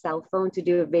use their cell phone to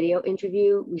do a video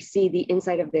interview, we see the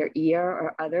inside of their ear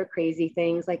or other crazy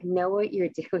things. Like, know what you're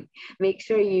doing. Make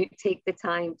sure you take the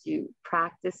time to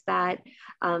practice that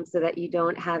so that you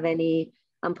don't have any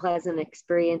unpleasant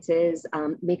experiences.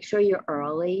 Make sure you're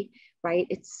early, right?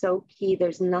 It's so key.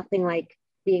 There's nothing like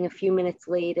being a few minutes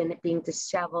late and it being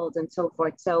disheveled and so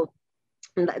forth. So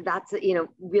that's,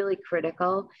 really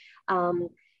critical.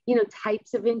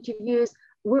 Types of interviews,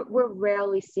 we're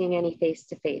rarely seeing any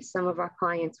face-to-face. Some of our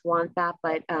clients want that,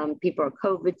 but people are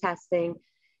COVID testing.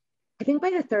 I think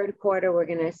by the third quarter, we're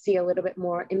going to see a little bit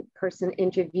more in-person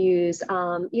interviews.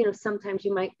 Sometimes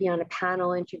you might be on a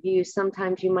panel interview.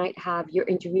 Sometimes you might have your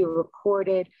interview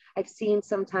recorded. I've seen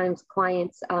sometimes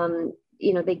clients,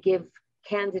 they give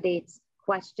candidates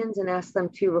questions and ask them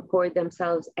to record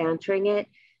themselves answering it.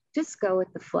 Just go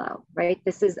with the flow, right?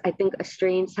 This is, I think, a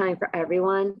strange time for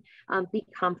everyone. Be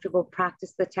comfortable,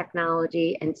 practice the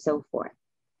technology, and so forth.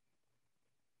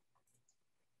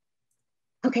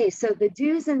 Okay, so the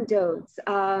do's and don'ts.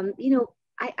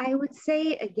 I would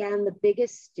say, again, the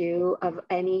biggest do of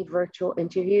any virtual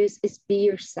interviews is be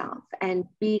yourself and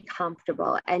be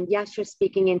comfortable. And yes, you're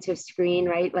speaking into a screen,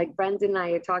 right? Like Brendan and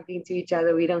I are talking to each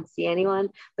other. We don't see anyone,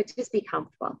 but just be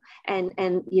comfortable and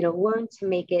learn to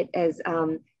make it as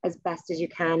best as you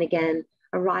can. Again,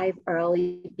 arrive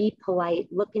early, be polite,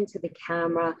 look into the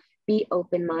camera, be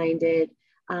open-minded.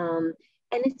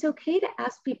 And it's okay to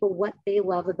ask people what they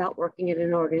love about working in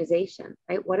an organization,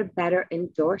 right? What a better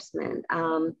endorsement.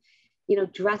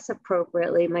 Dress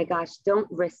appropriately. My gosh, don't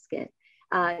risk it.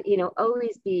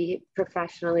 Always be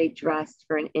professionally dressed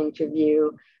for an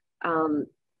interview. Don't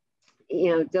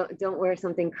wear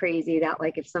something crazy that,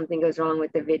 like, if something goes wrong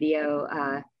with the video,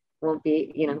 won't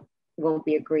be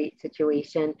a great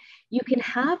situation. You can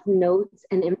have notes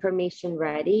and information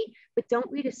ready, but don't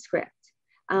read a script.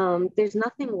 There's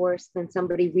nothing worse than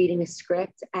somebody reading a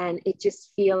script and it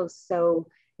just feels so,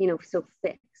 so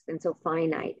fixed and so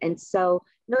finite. And so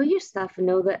know your stuff and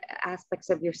know the aspects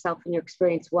of yourself and your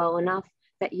experience well enough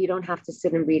that you don't have to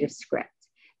sit and read a script.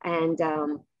 And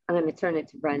I'm going to turn it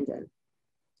to Brendan.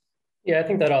 Yeah, I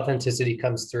think that authenticity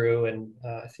comes through, and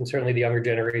I think certainly the younger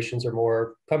generations are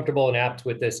more comfortable and apt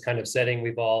with this kind of setting.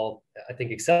 We've all, I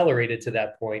think, accelerated to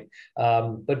that point.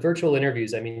 But virtual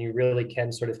interviews, you really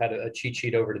can sort of have a cheat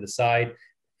sheet over to the side.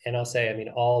 And I'll say,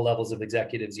 all levels of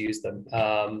executives use them.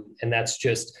 And that's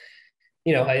just,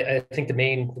 I think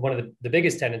one of the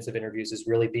biggest tenets of interviews is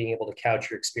really being able to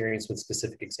couch your experience with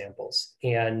specific examples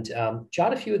and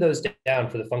jot a few of those down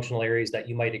for the functional areas that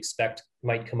you might expect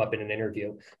might come up in an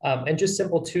interview. And just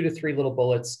simple 2 to 3 little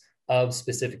bullets of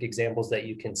specific examples that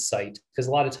you can cite. Because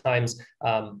a lot of times,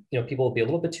 people will be a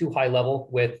little bit too high level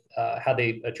with how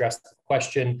they address the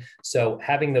question. So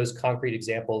having those concrete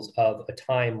examples of a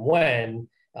time when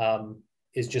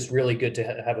is just really good to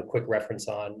have a quick reference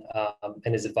on,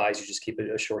 and is advised you just keep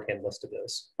a shorthand list of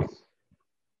those.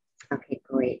 Okay,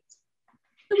 great.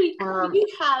 We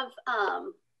have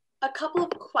a couple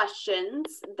of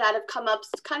questions that have come up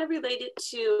kind of related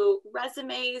to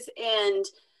resumes and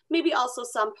maybe also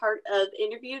some part of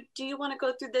interview. Do you want to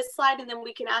go through this slide and then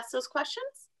we can ask those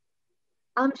questions?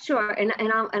 Sure, and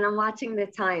I'm watching the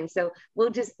time. So we'll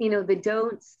just, the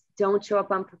don'ts. Don't show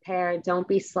up unprepared. Don't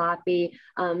be sloppy.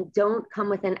 Don't come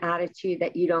with an attitude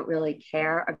that you don't really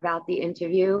care about the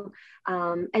interview.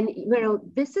 And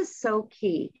this is so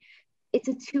key. it's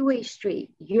a two-way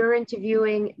street. You're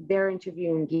interviewing, they're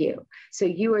interviewing you. So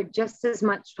you are just as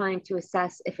much trying to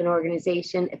assess if an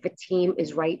organization, if a team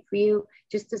is right for you,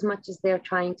 just as much as they're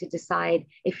trying to decide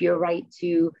if you're right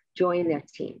to join their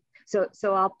team.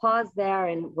 So I'll pause there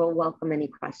and we'll welcome any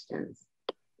questions.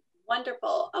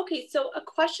 Wonderful. Okay, so a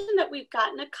question that we've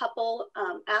gotten a couple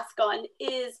ask on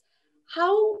is,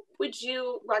 how would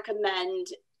you recommend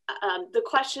the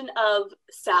question of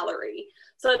salary?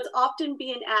 So it's often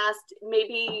being asked,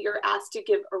 maybe you're asked to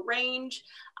give a range.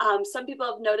 Some people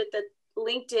have noted that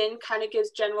LinkedIn kind of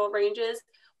gives general ranges.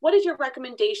 What is your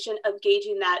recommendation of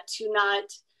gauging that to not,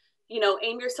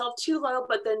 aim yourself too low,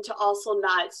 but then to also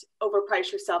not overprice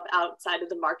yourself outside of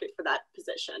the market for that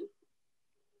position?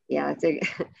 Yeah,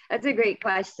 that's a great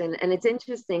question. And it's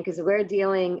interesting because we're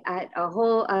dealing at a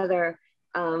whole other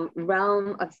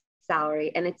realm of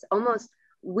salary. And it's almost,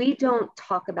 we don't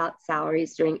talk about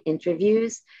salaries during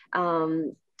interviews.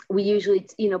 We usually,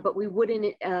 but we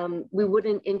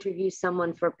wouldn't interview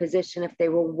someone for a position if they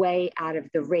were way out of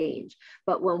the range.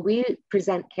 But when we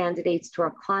present candidates to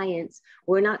our clients,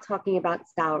 we're not talking about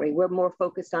salary. We're more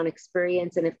focused on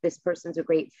experience and if this person's a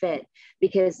great fit.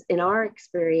 Because in our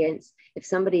experience, if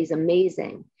somebody's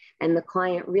amazing and the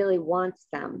client really wants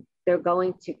them, they're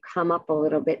going to come up a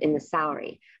little bit in the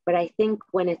salary. But I think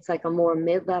when it's like a more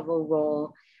mid-level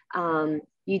role,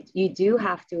 you do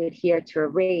have to adhere to a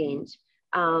range.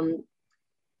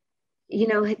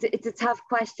 It's a tough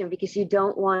question because you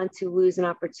don't want to lose an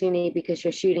opportunity because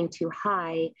you're shooting too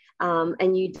high.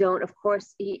 And you don't, of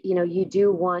course, you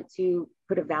do want to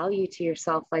put a value to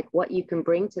yourself, like what you can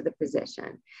bring to the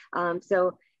position.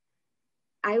 So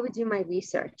I would do my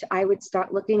research. I would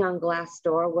start looking on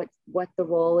Glassdoor, what the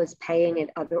role is paying at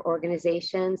other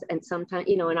organizations. And sometimes,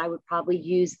 and I would probably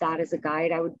use that as a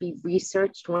guide. I would be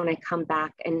researched when I come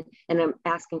back and I'm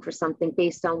asking for something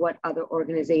based on what other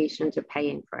organizations are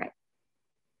paying for it.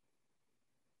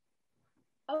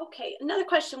 Okay, another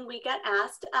question we get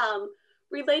asked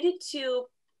related to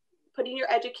putting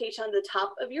your education on the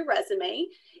top of your resume.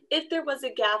 If there was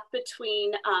a gap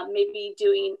between maybe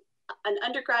doing an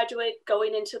undergraduate,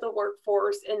 going into the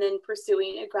workforce, and then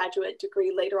pursuing a graduate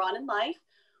degree later on in life,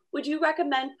 would you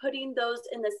recommend putting those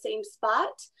in the same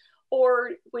spot,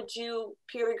 or would you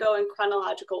purely go in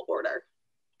chronological order?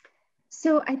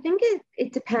 So I think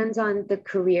it depends on the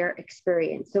career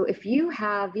experience. So if you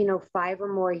have, 5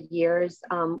 or more years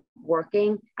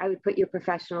working, I would put your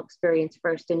professional experience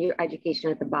first and your education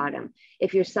at the bottom.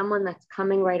 If you're someone that's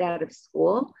coming right out of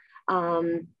school,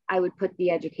 I would put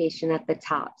the education at the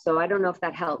top. So I don't know if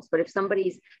that helps, but if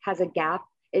somebody has a gap,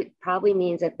 it probably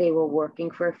means that they were working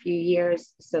for a few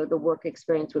years. So the work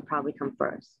experience would probably come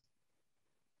first.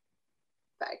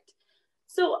 Perfect.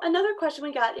 So another question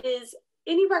we got is,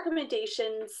 any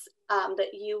recommendations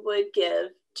that you would give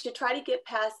to try to get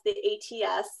past the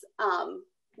ATS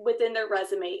within their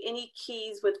resume? Any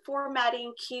keys with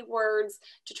formatting, keywords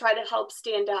to try to help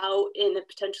stand out in a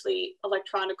potentially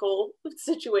electronical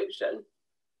situation?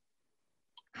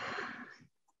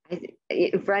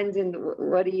 Brendan,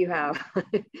 what do you have?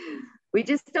 We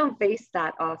just don't face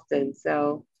that often,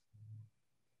 so.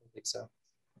 I think so.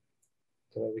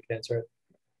 So we can answer it.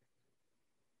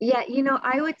 Yeah,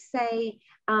 I would say,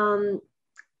 I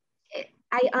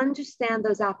understand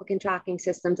those applicant tracking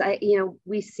systems.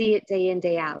 We see it day in,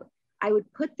 day out. I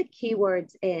would put the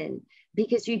keywords in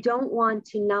because you don't want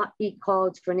to not be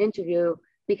called for an interview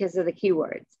because of the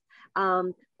keywords.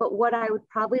 But what I would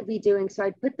probably be doing, so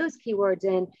I'd put those keywords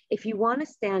in. If you want to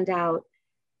stand out,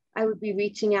 I would be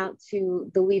reaching out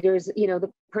to the leaders, the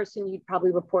person you'd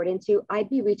probably report into. I'd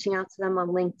be reaching out to them on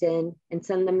LinkedIn and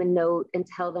send them a note and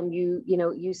tell them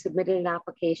you submitted an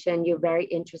application, you're very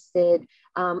interested.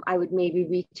 I would maybe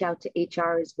reach out to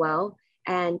HR as well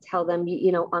and tell them,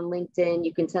 on LinkedIn,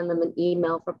 you can send them an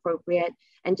email if appropriate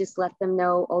and just let them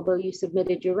know, although you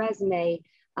submitted your resume,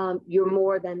 you're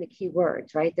more than the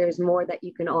keywords, right? There's more that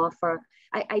you can offer.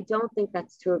 I don't think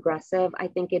that's too aggressive. I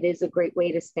think it is a great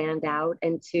way to stand out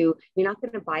and you're not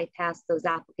going to bypass those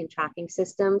applicant tracking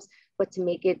systems, but to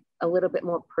make it a little bit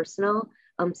more personal,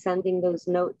 sending those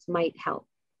notes might help.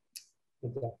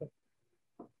 Exactly.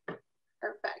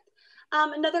 Perfect.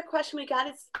 Another question we got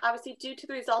is, obviously due to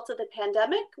the results of the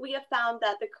pandemic, we have found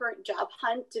that the current job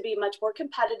hunt to be much more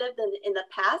competitive than in the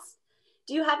past.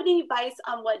 Do you have any advice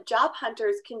on what job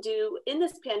hunters can do in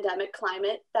this pandemic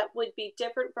climate that would be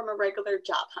different from a regular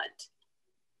job hunt?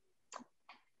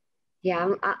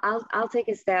 Yeah, I'll take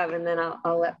a stab and then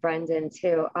I'll let Brendan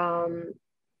too.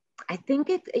 I think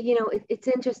it's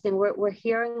interesting. We're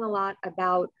hearing a lot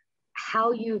about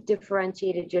how you've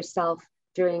differentiated yourself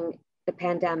during the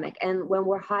pandemic. And when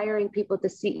we're hiring people at the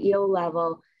CEO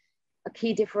level, a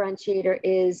key differentiator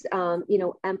is,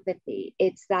 empathy.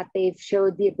 It's that they've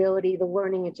showed the ability, the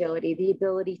learning agility, the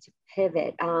ability to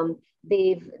pivot.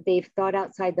 They've thought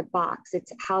outside the box.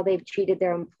 It's how they've treated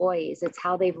their employees. It's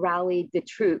how they've rallied the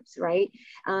troops, right?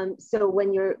 So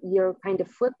when you're kind of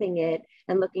flipping it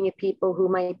and looking at people who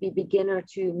might be beginner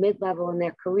to mid-level in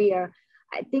their career,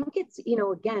 I think it's,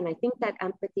 again, I think that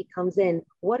empathy comes in.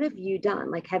 What have you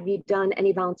done? Like, have you done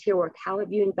any volunteer work? How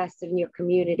have you invested in your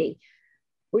community?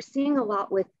 We're seeing a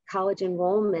lot with college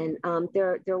enrollment.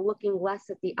 They're looking less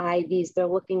at the IVs, they're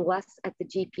looking less at the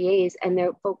GPAs, and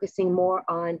they're focusing more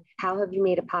on how have you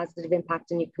made a positive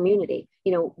impact in your community?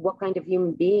 What kind of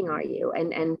human being are you?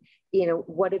 And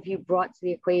what have you brought to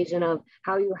the equation of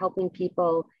how you're helping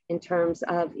people in terms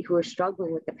of who are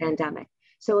struggling with the pandemic?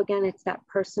 So again, it's that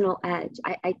personal edge.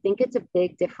 I think it's a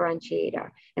big differentiator.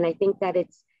 And I think that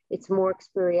it's more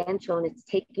experiential, and it's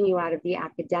taking you out of the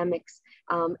academics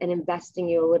and investing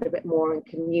you a little bit more in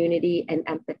community and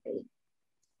empathy.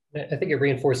 I think it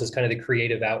reinforces kind of the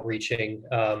creative outreaching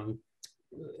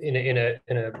in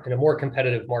a more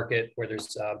competitive market where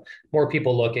there's more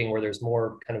people looking, where there's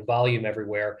more kind of volume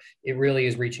everywhere. It really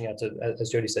is reaching out to, as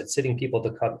Jodi said, sitting people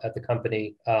at the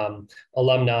company,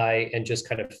 alumni, and just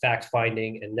kind of fact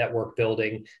finding and network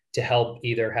building to help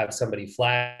either have somebody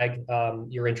flag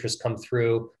your interest come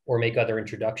through or make other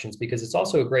introductions, because it's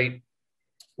also a great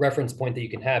reference point that you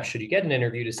can have should you get an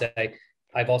interview to say,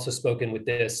 I've also spoken with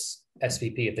this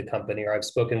SVP at the company, or I've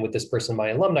spoken with this person in my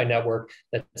alumni network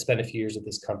that spent a few years at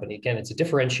this company. Again, it's a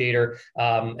differentiator.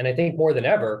 And I think more than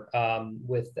ever,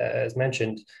 with, as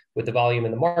mentioned, with the volume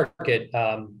in the market,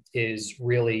 is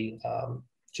really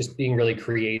just being really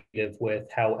creative with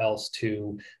how else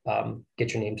to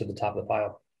get your name to the top of the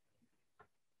pile.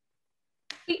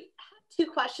 We have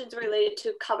 2 questions related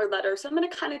to cover letters, so I'm going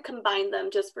to kind of combine them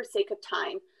just for sake of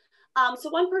time. So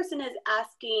one person is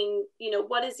asking,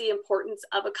 what is the importance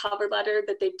of a cover letter,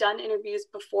 that they've done interviews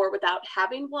before without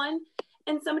having one?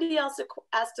 And somebody else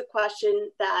asked a question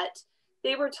that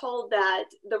they were told that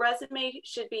the resume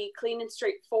should be clean and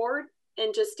straightforward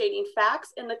and just stating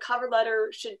facts, and the cover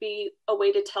letter should be a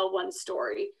way to tell one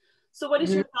story. So what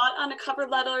is your thought on a cover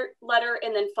letter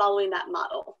and then following that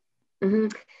model?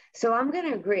 So I'm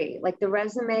going to agree. Like, the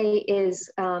resume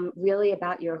is really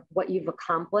about what you've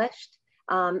accomplished.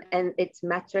 And it's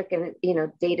metric and,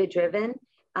 data driven.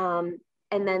 And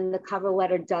then the cover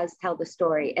letter does tell the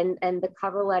story. And the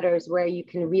cover letter is where you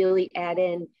can really add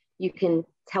in, you can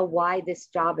tell why this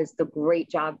job is the great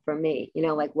job for me,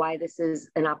 like why this is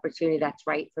an opportunity that's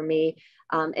right for me.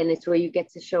 And it's where you get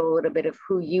to show a little bit of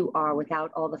who you are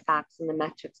without all the facts and the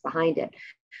metrics behind it.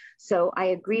 So I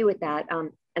agree with that.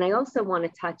 And I also want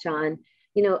to touch on,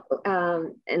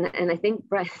 and I think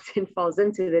Brendan falls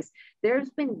into this. There's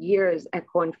been years at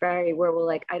Korn Ferry where we're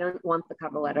like, I don't want the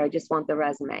cover letter, I just want the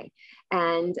resume.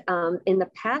 And in the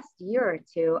past year or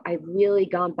 2, I've really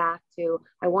gone back to,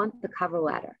 I want the cover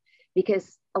letter,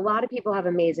 because a lot of people have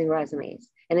amazing resumes,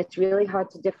 and it's really hard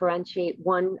to differentiate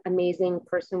one amazing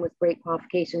person with great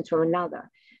qualifications from another.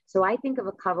 So I think of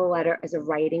a cover letter as a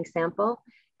writing sample.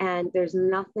 And there's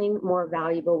nothing more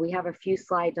valuable. We have a few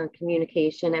slides on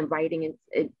communication and writing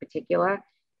in particular.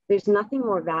 There's nothing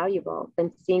more valuable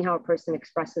than seeing how a person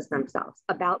expresses themselves,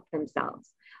 about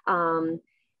themselves.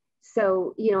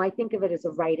 So, I think of it as a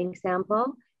writing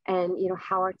sample, and,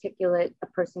 how articulate a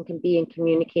person can be in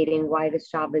communicating why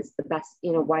this job is the best,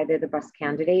 why they're the best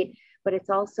candidate. But it's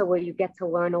also where you get to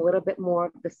learn a little bit more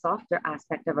of the softer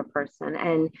aspect of a person,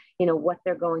 and, what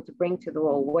they're going to bring to the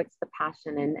role, what's the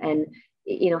passion, and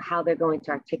how they're going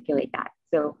to articulate that.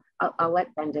 So I'll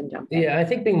let Brendan jump in. Yeah, I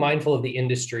think being mindful of the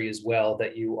industry as well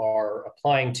that you are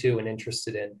applying to and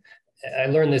interested in. I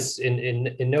learned this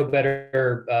in no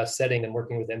better setting than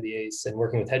working with MBAs and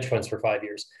working with hedge funds for 5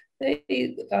 years.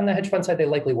 On the hedge fund side, they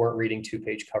likely weren't reading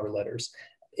 2-page cover letters.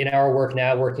 In our work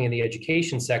now, working in the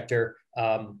education sector,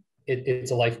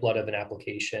 it's a lifeblood of an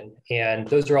application. And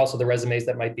those are also the resumes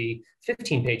that might be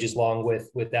 15 pages long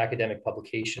with academic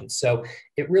publications. So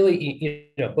it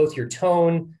really, both your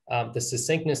tone, the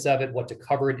succinctness of it, what to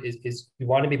cover it is you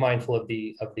want to be mindful of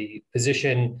the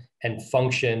position and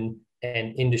function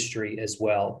and industry as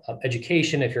well.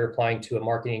 Education, if you're applying to a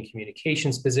marketing and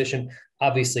communications position,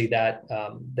 obviously that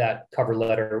cover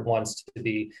letter wants to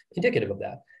be indicative of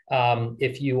that.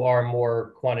 If you are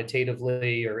more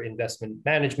quantitatively or investment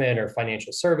management or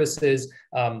financial services,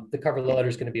 the cover letter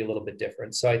is going to be a little bit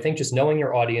different. So I think just knowing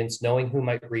your audience, knowing who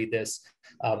might read this,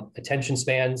 attention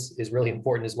spans is really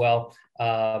important as well.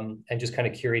 And just kind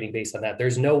of curating based on that.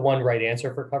 There's no one right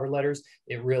answer for cover letters.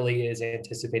 It really is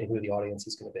anticipating who the audience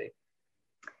is going to be.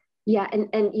 Yeah, and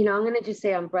you know, I'm going to just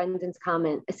say on Brendan's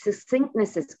comment,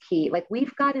 succinctness is key. Like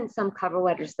we've gotten some cover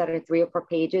letters that are 3 or 4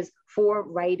 pages for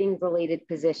writing related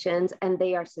positions, and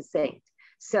they are succinct.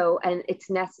 So, and it's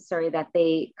necessary that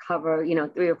they cover, you know,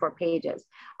 3 or 4 pages.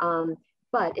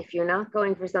 But if you're not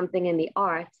going for something in the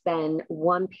arts, then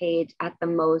 1 page at the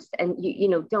most, and you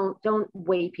know, don't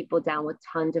weigh people down with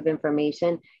tons of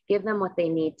information. Give them what they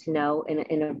need to know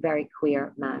in a very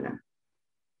clear manner.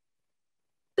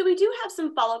 So we do have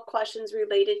some follow-up questions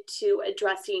related to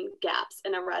addressing gaps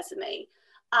in a resume.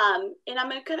 And I'm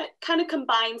going to kind of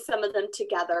combine some of them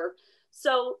together.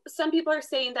 So some people are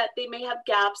saying that they may have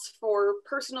gaps for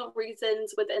personal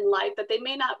reasons within life that they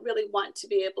may not really want to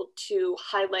be able to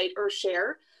highlight or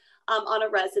share on a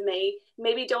resume.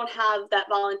 Maybe don't have that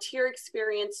volunteer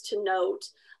experience to note.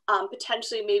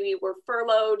 Potentially maybe were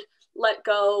furloughed, let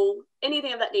go,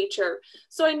 anything of that nature.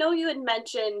 So I know you had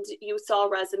mentioned you saw a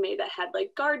resume that had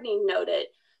like gardening noted.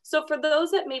 So for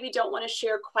those that maybe don't want to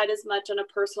share quite as much on a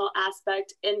personal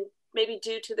aspect and maybe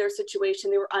due to their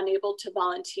situation, they were unable to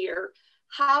volunteer,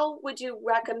 how would you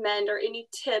recommend or any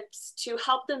tips to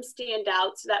help them stand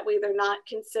out so that way they're not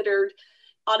considered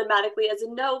automatically as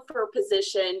a no for a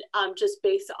position just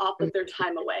based off of their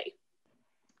time away?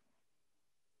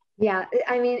 Yeah,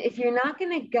 I mean, if you're not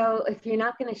going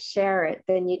to share it,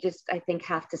 then you just, I think,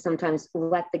 have to sometimes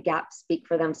let the gaps speak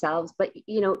for themselves. But,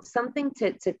 you know, something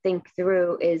to think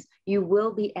through is you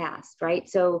will be asked, right?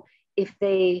 So if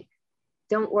they,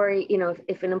 don't worry, you know,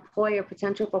 if an employer,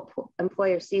 potential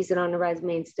employer sees it on a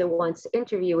resume and still wants to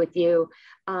interview with you,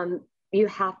 you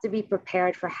have to be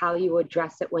prepared for how you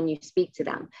address it when you speak to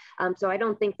them. So I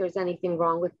don't think there's anything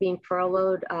wrong with being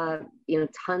furloughed. You know,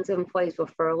 tons of employees were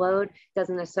furloughed.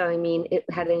 Doesn't necessarily mean it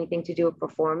had anything to do with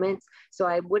performance. So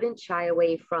I wouldn't shy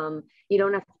away from, you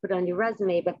don't have to put it on your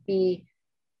resume, but be,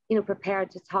 you know,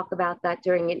 prepared to talk about that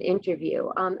during an interview.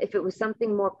 If it was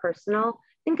something more personal,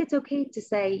 I think it's okay to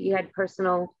say you had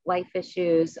personal life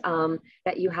issues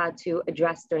that you had to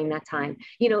address during that time.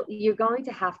 You know, you're going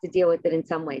to have to deal with it in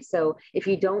some way. So if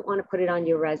you don't want to put it on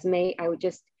your resume, I would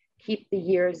just keep the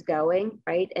years going,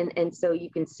 right? And so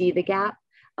you can see the gap.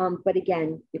 But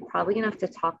again, you're probably gonna have to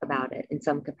talk about it in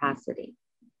some capacity.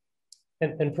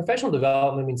 And professional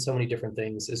development means so many different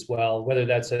things as well, whether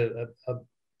that's a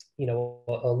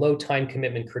low time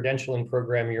commitment credentialing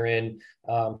program you're in,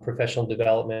 professional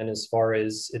development as far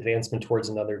as advancement towards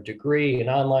another degree, an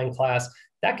online class,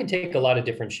 that can take a lot of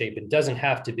different shape. It doesn't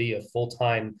have to be a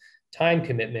full-time time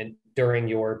commitment during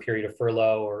your period of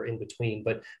furlough or in between,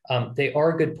 but they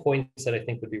are good points that I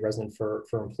think would be resonant for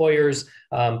employers.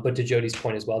 But to Jodi's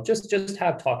point as well, just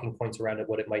have talking points around it,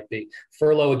 what it might be.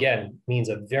 Furlough, again, means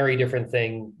a very different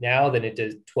thing now than it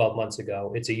did 12 months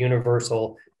ago. It's a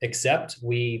universal, except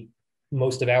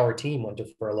most of our team went to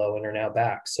furlough and are now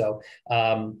back. So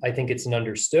I think it's an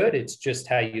understood, it's just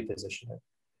how you position it.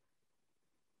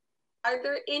 Are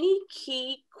there any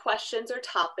key questions or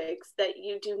topics that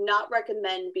you do not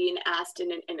recommend being asked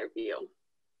in an interview?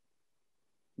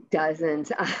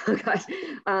 Doesn't. Oh gosh.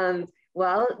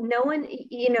 Well, no one,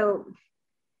 you know,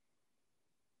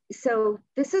 so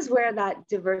this is where that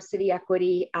diversity,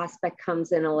 equity aspect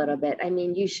comes in a little bit. I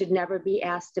mean, you should never be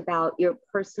asked about your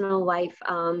personal life.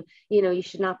 You know, you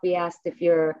should not be asked if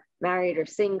you're married or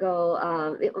single.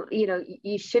 You know,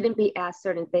 you shouldn't be asked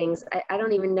certain things. I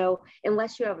don't even know,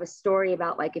 unless you have a story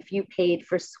about like if you paid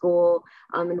for school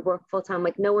and work full time,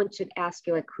 like no one should ask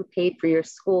you like who paid for your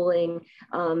schooling.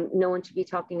 No one should be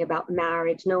talking about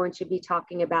marriage. No one should be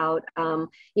talking about,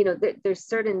 you know, there's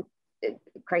certain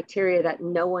criteria that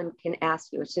no one can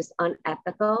ask you. It's just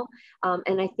unethical.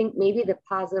 And I think maybe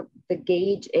the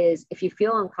gauge is if you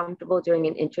feel uncomfortable during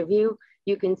an interview,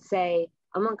 you can say,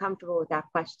 I'm uncomfortable with that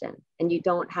question, and you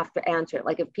don't have to answer it.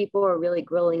 Like if people are really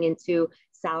grilling into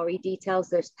salary details,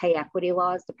 there's pay equity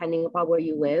laws depending upon where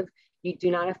you live. You do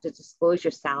not have to disclose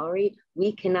your salary.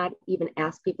 We cannot even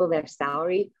ask people their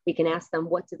salary. We can ask them,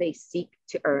 what do they seek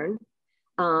to earn?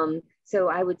 So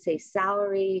I would say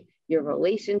salary, your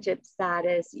relationship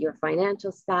status, your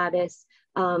financial status.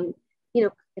 You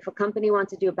know, if a company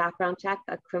wants to do a background check,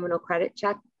 a criminal credit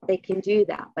check, they can do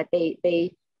that, but they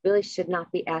really should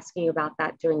not be asking you about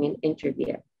that during an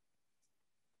interview.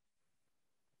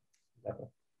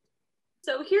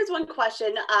 So here's one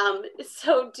question.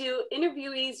 So do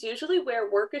interviewees usually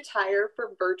wear work attire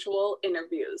for virtual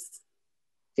interviews?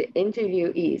 To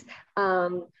interviewees,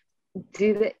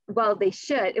 well, they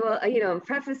should. Well, you know, I'm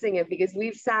prefacing it because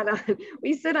we sat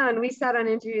on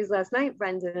interviews last night,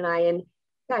 Brendan and I, and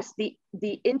gosh, the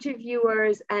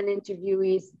interviewers and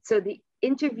interviewees. So the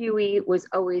interviewee was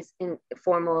always in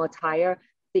formal attire.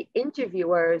 The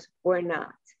interviewers were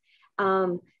not.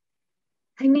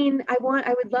 I mean, I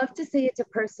would love to say it's a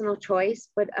personal choice,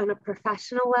 but on a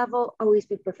professional level, always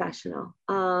be professional.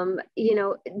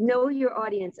 You know your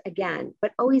audience again,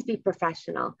 but always be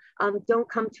professional. Don't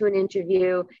come to an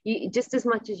interview just as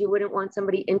much as you wouldn't want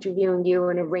somebody interviewing you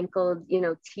in a wrinkled,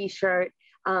 t-shirt.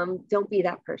 Don't be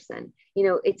that person.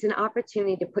 It's an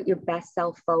opportunity to put your best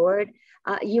self forward.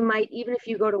 You might, even if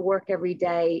you go to work every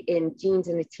day in jeans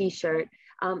and a t-shirt,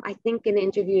 I think an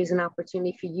interview is an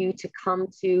opportunity for you to come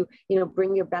to,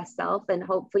 bring your best self, and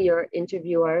hopefully your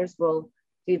interviewers will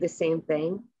do the same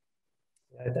thing.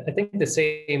 I think the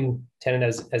same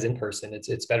tenet as in person.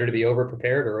 It's better to be over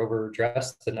prepared or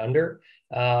overdressed than under.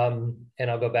 And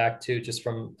I'll go back to just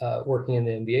from working in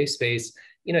the MBA space.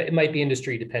 It might be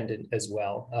industry dependent as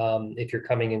well. If you're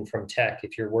coming in from tech,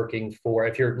 if you're looking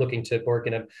to work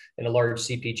in a large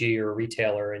CPG or a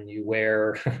retailer, and you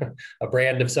wear a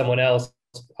brand of someone else,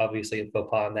 obviously a faux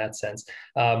pas in that sense.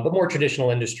 But more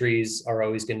traditional industries are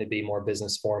always going to be more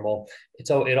business formal. It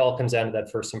all comes down to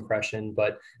that first impression.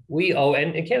 But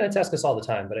and candidates ask us all the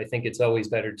time, but I think it's always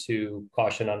better to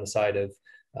caution on the side of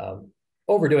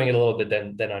overdoing it a little bit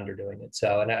than underdoing it.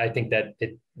 So, and I think that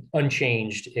it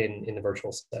unchanged in the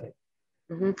virtual setting.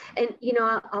 Mm-hmm. And,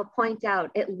 I'll point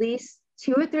out at least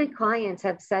 2 or 3 clients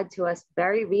have said to us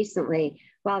very recently,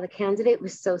 wow, the candidate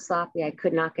was so sloppy, I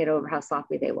could not get over how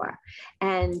sloppy they were.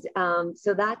 And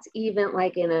so that's even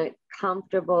like in a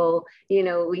comfortable,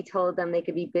 we told them they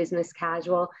could be business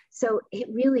casual. So it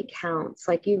really counts.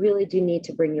 Like, you really do need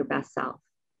to bring your best self.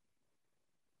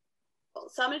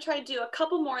 So I'm going to try to do a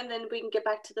couple more and then we can get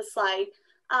back to the slide.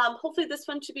 Hopefully this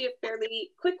one should be a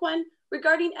fairly quick one.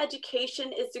 Regarding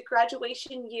education, is the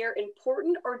graduation year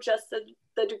important or just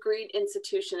the degree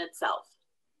institution itself?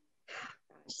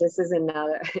 This is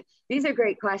these are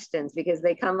great questions because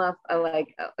they come up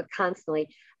constantly.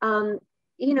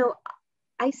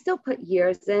 I still put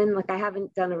years in. Like, I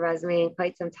haven't done a resume in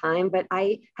quite some time, but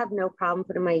I have no problem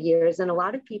putting my years in. A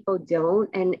lot of people don't.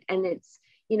 And it's,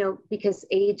 because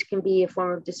age can be a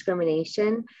form of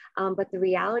discrimination. But the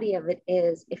reality of it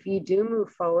is, if you do move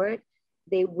forward,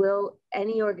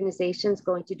 any organization is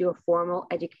going to do a formal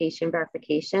education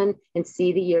verification and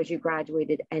see the years you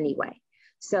graduated anyway.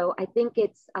 So I think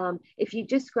it's, if you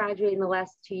just graduated in the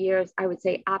last 2 years, I would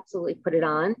say absolutely put it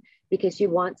on, because you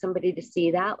want somebody to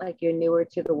see that, like you're newer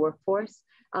to the workforce.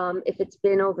 If it's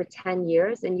been over 10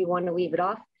 years and you want to leave it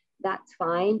off, that's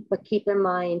fine. But keep in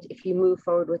mind, if you move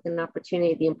forward with an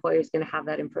opportunity, the employer is going to have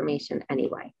that information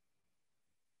anyway.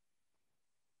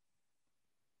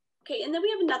 Okay, and then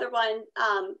we have another one,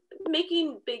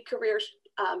 making big career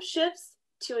shifts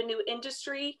to a new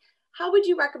industry. How would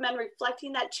you recommend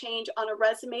reflecting that change on a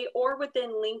resume or within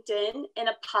LinkedIn in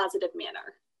a positive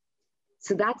manner?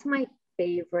 So that's my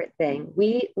favorite thing.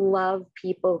 We love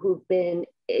people who've been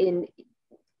in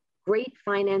great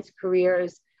finance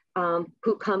careers,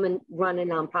 who come and run a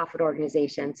nonprofit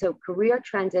organization. So career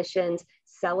transitions,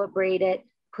 celebrate it,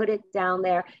 put it down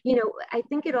there. I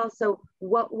think it also,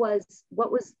 what was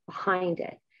behind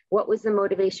it? What was the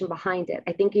motivation behind it?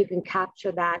 I think you can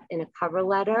capture that in a cover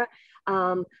letter.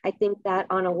 I think that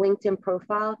on a LinkedIn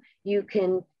profile, you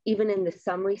can, even in the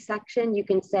summary section, you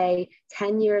can say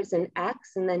 10 years in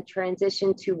X and then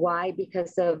transition to Y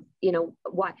because of,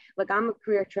 why. Like, I'm a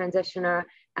career transitioner.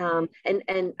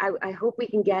 And I hope we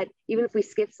can get, even if we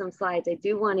skip some slides, I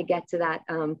do want to get to that,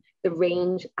 the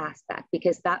range aspect,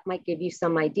 because that might give you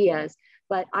some ideas,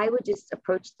 but I would just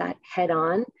approach that head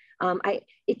on.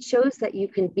 It shows that you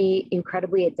can be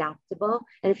incredibly adaptable.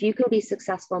 And if you can be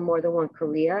successful in more than one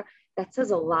career, that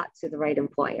says a lot to the right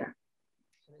employer.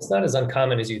 It's not as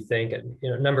uncommon as you think.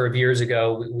 A number of years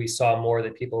ago, we saw more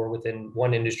that people were within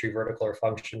one industry vertical or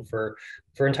function for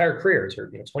entire careers,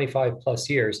 or 25 plus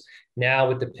years. Now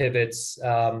with the pivots,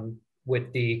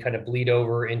 with the kind of bleed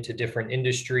over into different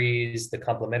industries, the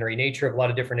complementary nature of a lot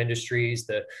of different industries,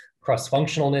 the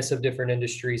cross-functionalness of different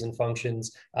industries and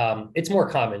functions, it's more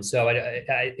common. So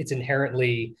it's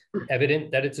inherently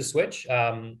evident that it's a switch.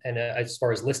 And as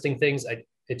far as listing things,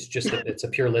 it's a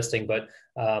pure listing, but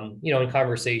in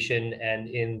conversation and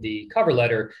in the cover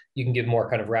letter, you can give more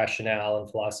kind of rationale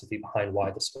and philosophy behind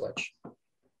why the switch.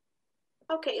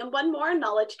 Okay, and one more, and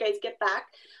I'll let you guys get back.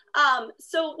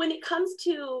 So when it comes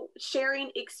to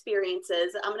sharing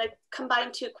experiences, I'm going to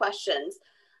combine 2 questions.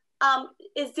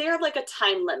 Is there like a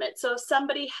time limit? So if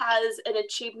somebody has an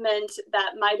achievement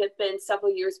that might have been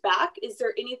several years back, is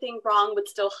there anything wrong with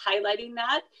still highlighting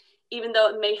that, even though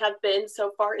it may have been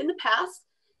so far in the past?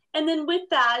 And then with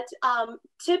that,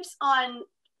 tips on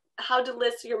how to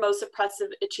list your most impressive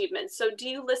achievements. So do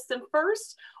you list them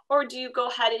first, or do you go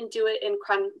ahead and do it in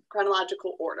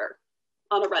chronological order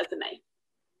on a resume?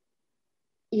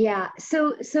 Yeah.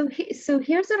 So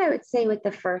here's what I would say with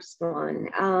the first one.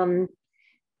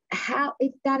 How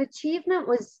if that achievement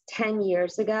was 10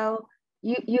 years ago,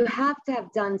 you have to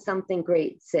have done something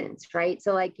great since, right?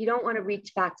 So like you don't want to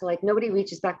reach back to like nobody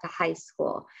reaches back to high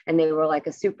school and they were like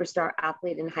a superstar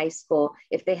athlete in high school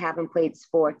if they haven't played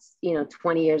sports,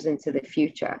 20 years into the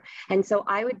future. And so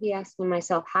I would be asking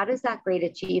myself, how does that great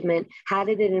achievement, how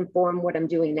did it inform what I'm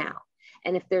doing now?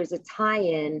 And if there's a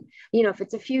tie-in, if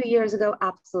it's a few years ago,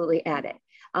 absolutely add it.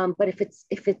 But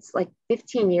if it's like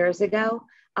 15 years ago,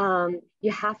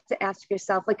 you have to ask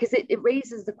yourself, like, because it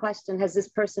raises the question, has this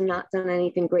person not done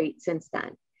anything great since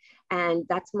then? And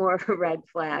that's more of a red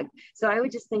flag. So I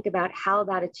would just think about how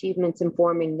that achievement's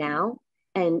informing now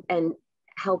and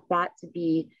help that to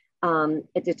be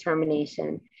a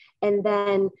determination. And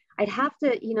then I'd have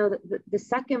to, the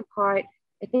second part,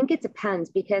 I think it depends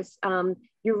because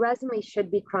your resume should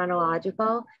be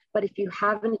chronological, but if you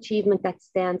have an achievement that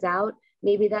stands out,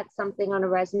 maybe that's something on a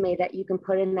resume that you can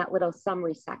put in that little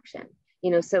summary section.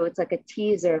 So it's like a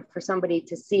teaser for somebody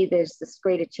to see there's this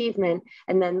great achievement.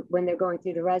 And then when they're going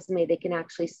through the resume, they can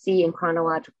actually see in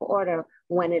chronological order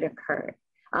when it occurred.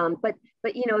 But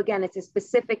again, it's a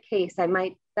specific case. That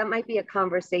might be a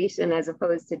conversation as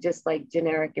opposed to just like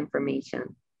generic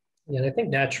information. Yeah, and I think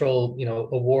natural,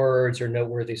 awards or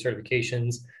noteworthy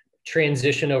certifications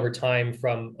transition over time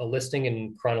from a listing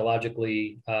and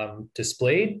chronologically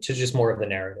displayed to just more of the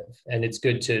narrative. And it's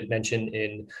good to mention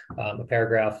in a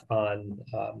paragraph on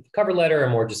cover letter or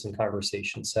more just in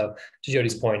conversation. So to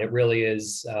Jodi's point, it really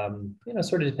is,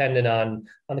 sort of dependent on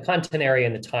the content area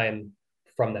and the time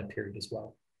from that period as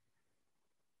well.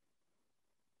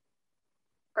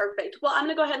 Perfect. Well, I'm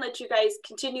going to go ahead and let you guys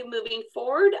continue moving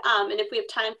forward. And if we have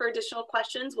time for additional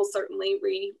questions, we'll certainly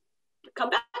come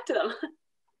back to them.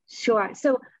 Sure.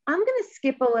 So I'm going to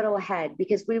skip a little ahead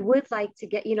because we would like to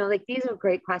get, like these are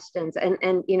great questions and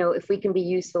if we can be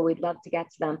useful, we'd love to get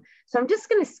to them. So I'm just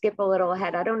going to skip a little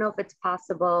ahead. I don't know if it's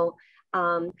possible,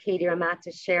 Katie or Matt,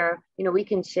 to share, we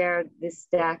can share this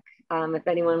deck if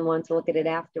anyone wants to look at it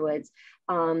afterwards.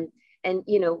 And,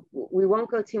 we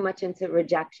won't go too much into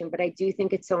rejection, but I do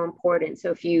think it's so important.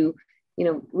 So if you,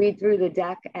 read through the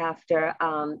deck after,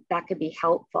 that could be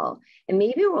helpful. And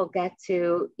maybe we'll get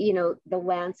to, the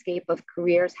landscape of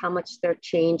careers, how much they're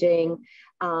changing.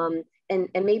 And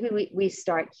maybe we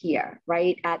start here,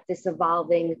 right, at this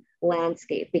evolving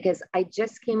landscape, because I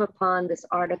just came upon this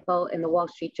article in the Wall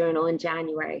Street Journal in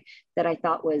January that I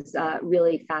thought was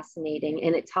really fascinating.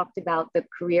 And it talked about the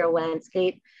career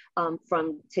landscape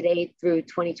from today through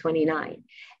 2029.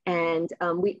 And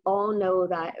we all know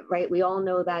that, right? We all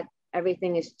know that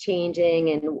everything is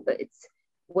changing and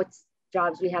what's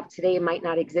jobs we have today might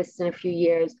not exist in a few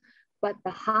years. But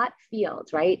the hot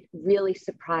fields, right, really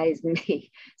surprised me.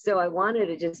 So I wanted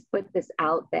to just put this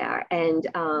out there. And,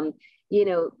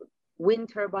 wind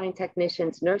turbine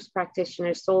technicians, nurse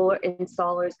practitioners, solar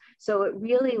installers. So it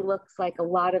really looks like a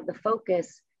lot of the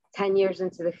focus 10 years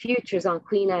into the future is on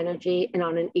clean energy and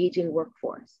on an aging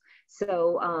workforce.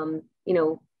 So,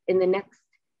 in the next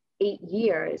 8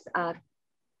 years,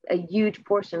 a huge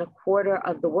portion, a quarter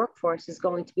of the workforce is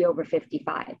going to be over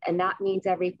 55. And that means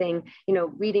everything,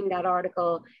 reading that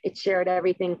article, it shared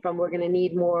everything from we're going to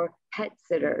need more pet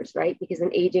sitters, right? Because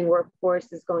an aging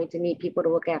workforce is going to need people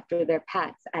to look after their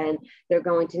pets and they're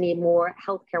going to need more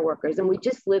healthcare workers. And we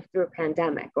just lived through a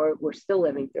pandemic or we're still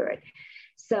living through it.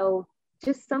 So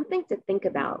just something to think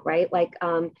about, right? Like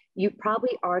you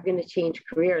probably are going to change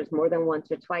careers more than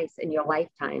once or twice in your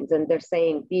lifetimes. And they're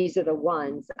saying these are the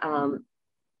ones,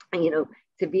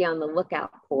 to be on the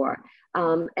lookout for.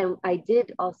 And I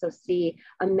did also see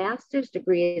a master's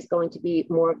degree is going to be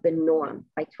more of the norm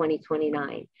by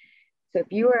 2029. So if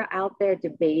you are out there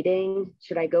debating,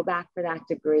 should I go back for that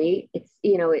degree? It's,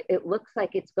 it looks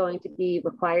like it's going to be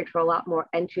required for a lot more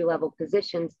entry-level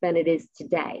positions than it is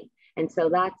today. And so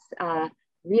that's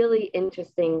really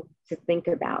interesting to think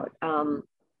about.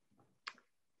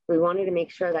 We wanted to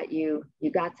make sure that you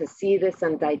got to see this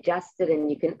and digest it,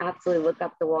 and you can absolutely look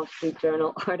up the Wall Street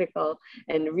Journal article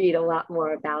and read a lot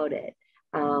more about it.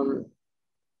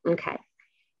 Okay.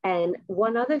 And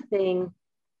one other thing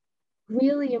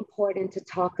really important to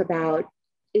talk about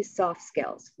is soft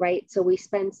skills, right? So we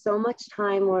spend so much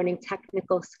time learning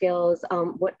technical skills,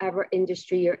 whatever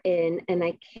industry you're in, and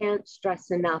I can't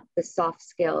stress enough the soft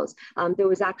skills. There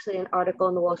was actually an article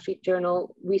in the Wall Street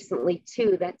Journal recently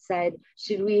too that said,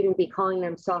 should we even be calling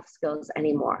them soft skills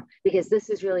anymore? Because this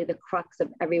is really the crux of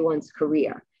everyone's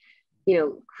career.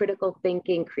 Critical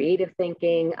thinking, creative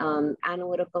thinking,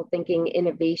 analytical thinking,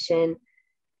 innovation.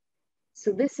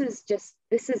 So this is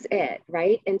it,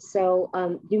 right? And so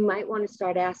you might want to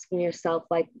start asking yourself,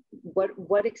 like,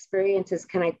 what experiences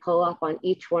can I pull up on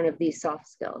each one of these soft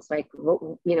skills? Like,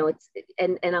 and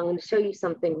I'm going to show you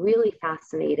something really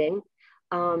fascinating.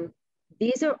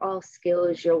 These are all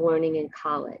skills you're learning in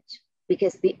college,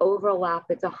 because the overlap,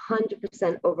 it's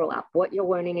 100% overlap. What you're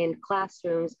learning in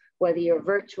classrooms, whether you're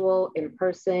virtual, in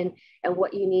person, and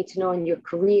what you need to know in your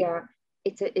career,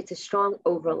 it's a strong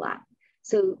overlap.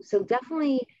 So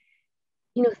definitely,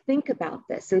 think about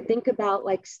this and think about,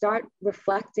 like, start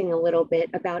reflecting a little bit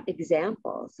about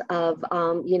examples of,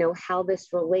 how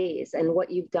this relates and what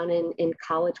you've done in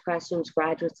college classrooms,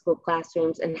 graduate school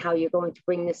classrooms, and how you're going to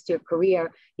bring this to your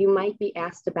career. You might be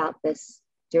asked about this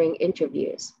during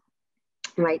interviews,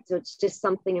 right? So it's just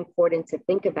something important to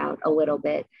think about a little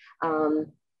bit.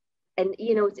 And,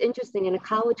 it's interesting, in a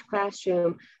college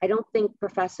classroom, I don't think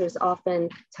professors often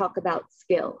talk about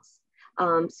skills.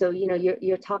 So,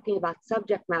 you're talking about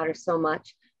subject matter so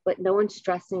much, but no one's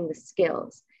stressing the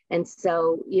skills. And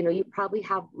so, you probably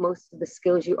have most of the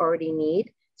skills you already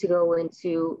need to go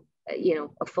into,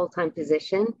 a full-time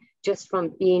position just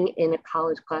from being in a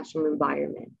college classroom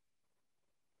environment.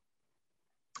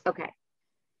 Okay.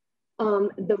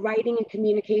 The writing and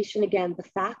communication, again, the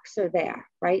facts are there,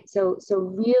 right? So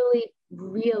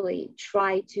really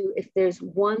try to, if there's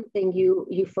one thing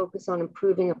you focus on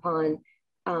improving upon,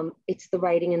 it's the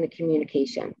writing and the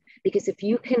communication. Because if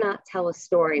you cannot tell a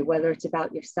story, whether it's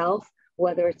about yourself,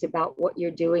 whether it's about what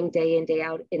you're doing day in, day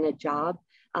out in a job,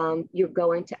 you're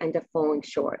going to end up falling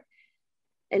short.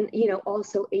 And,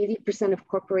 also 80% of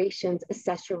corporations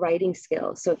assess your writing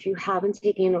skills. So if you haven't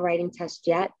taken a writing test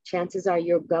yet, chances are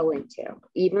you're going to,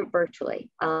 even virtually,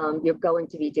 you're going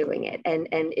to be doing it. And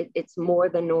it's more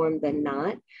the norm than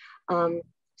not.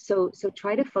 So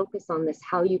try to focus on this,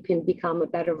 how you can become a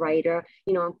better writer.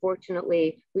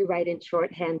 Unfortunately, we write in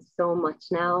shorthand so much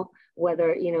now,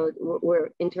 whether, we're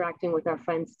interacting with our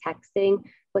friends texting,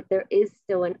 but there is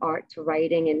still an art to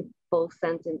writing in full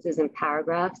sentences and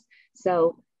paragraphs.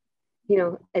 So,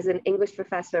 as an English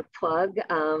professor plug,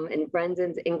 and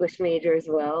Brendan's English major as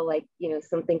well, like,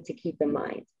 something to keep in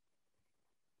mind.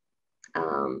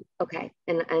 Okay,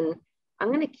 and I'm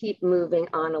going to keep moving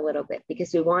on a little bit,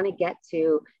 because we want to get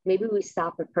to, maybe we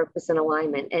stop at purpose and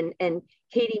alignment. And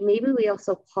Katie, maybe we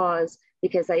also pause,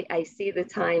 because I see the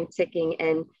time ticking,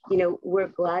 and, we're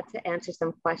glad to answer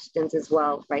some questions as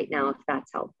well right now, if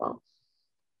that's helpful.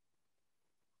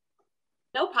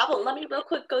 No problem. Let me real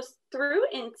quick go through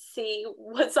and see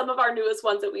what some of our newest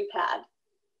ones that we've had.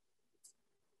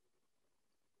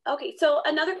 Okay, so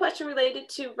another question related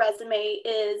to resume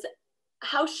is,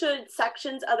 how should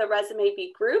sections of the resume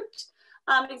be grouped?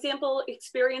 Example,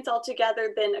 experience altogether,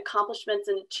 then accomplishments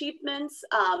and achievements,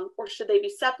 or should they be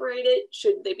separated?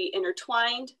 Should they be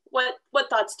intertwined? What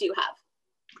thoughts do you have?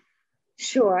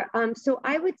 Sure. So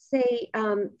I would say,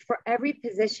 for every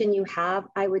position you have,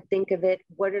 I would think of it,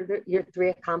 what are your 3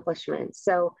 accomplishments?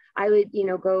 So I would,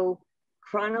 go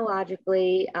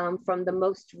chronologically, from the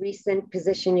most recent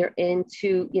position you're in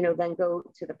to, then go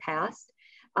to the past.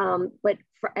 But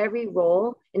for every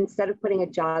role, instead of putting a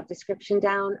job description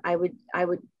down, I would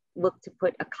look to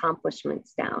put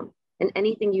accomplishments down. And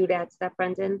anything you'd add to that,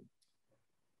 Brendan?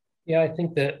 Yeah, I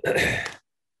think that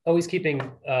always keeping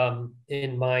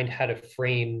in mind how to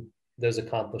frame those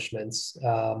accomplishments.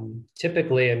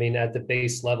 Typically, I mean, at the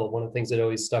base level, one of the things that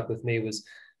always stuck with me was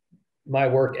my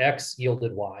work X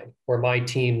yielded Y, or my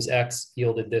team's X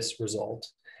yielded this result.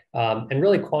 And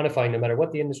really quantifying, no matter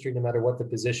what the industry, no matter what the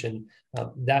position,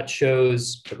 that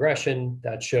shows progression,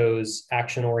 that shows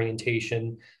action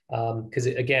orientation. Because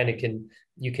again,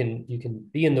 you can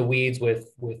be in the weeds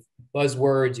with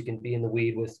buzzwords, you can be in the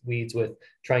weeds with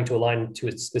trying to align to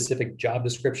a specific job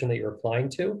description that you're applying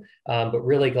to. But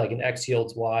really, like, an X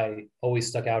yields Y always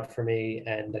stuck out for me,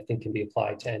 and I think can be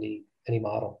applied to any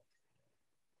model.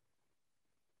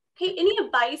 Hey, any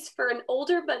advice for an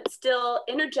older but still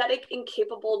energetic and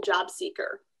capable job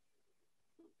seeker?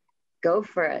 Go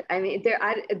for it. I mean,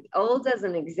 old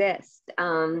doesn't exist.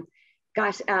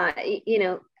 Gosh,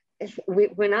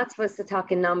 we're not supposed to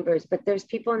talk in numbers, but there's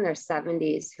people in their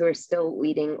 70s who are still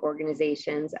leading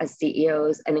organizations as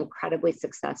CEOs and incredibly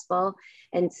successful.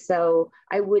 And so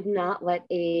I would not let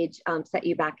age set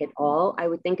you back at all. I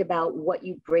would think about what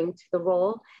you bring to the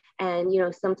role. And,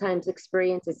 sometimes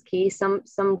experience is key. Some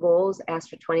roles ask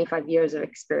for 25 years of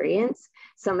experience,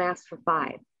 some ask for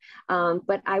 5.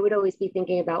 But I would always be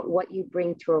thinking about what you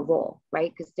bring to a role,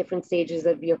 right? Because different stages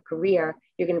of your career,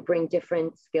 you're going to bring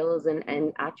different skills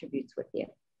and attributes with you.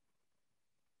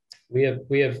 We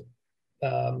have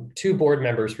 2 board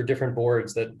members for different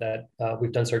boards that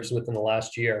we've done searches with in the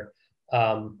last year.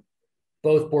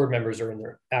 Both board members are in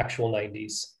their actual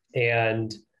 90s,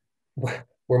 and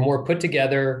we're more put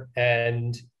together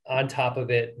and on top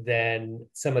of it than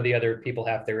some of the other people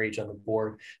half their age on the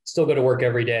board. Still go to work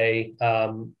every day,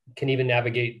 can even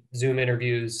navigate Zoom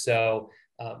interviews. So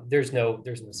there's no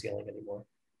ceiling anymore.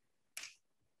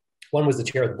 One was the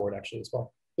chair of the board actually as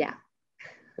well. Yeah.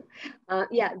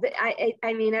 Yeah,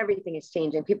 I mean, everything is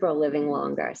changing. People are living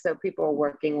longer, so people are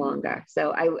working longer.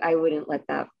 So I wouldn't let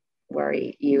that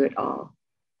worry you at all.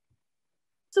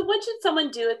 So what should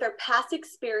someone do if their past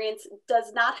experience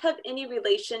does not have any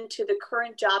relation to the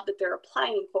current job that they're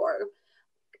applying for?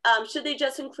 Should they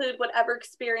just include whatever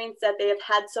experience that they have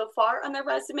had so far on their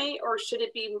resume, or should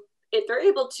it be, if they're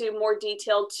able to, more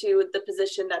detailed to the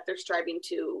position that they're striving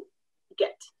to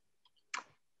get?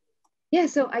 Yeah,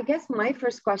 so I guess my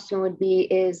first question would be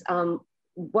is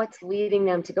what's leading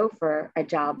them to go for a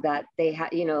job that they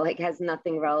have, you know, like has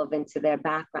nothing relevant to their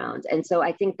background. And so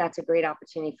I think that's a great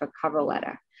opportunity for cover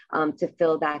letter to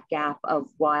fill that gap of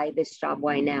why this job,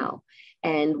 why now,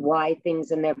 and why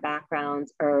things in their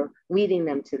backgrounds are leading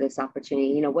them to this opportunity.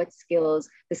 You know, what skills,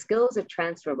 the skills are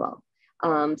transferable.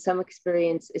 Some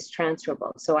experience is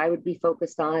transferable. So I would be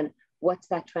focused on what's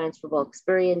that transferable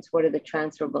experience? What are the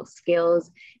transferable skills?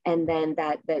 And then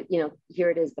that you know, here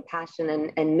it is, the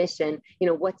passion and mission, you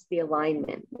know, what's the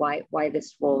alignment? Why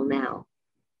this role now?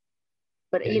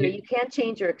 But, you know, you can't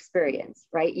change your experience,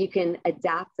 right? You can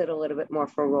adapt it a little bit more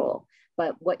for role,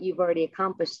 but what you've already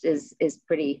accomplished is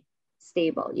pretty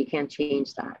stable. You can't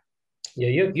change that. Yeah,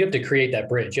 you have to create that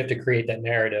bridge. You have to create that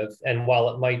narrative. And while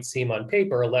it might seem on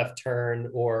paper a left turn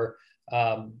or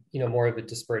you know, more of a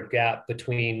disparate gap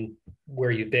between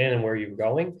where you've been and where you're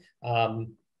going,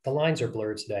 the lines are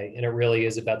blurred today. And it really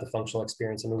is about the functional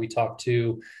experience. I mean, we talked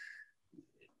to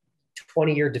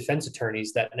 20-year defense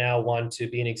attorneys that now want to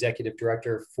be an executive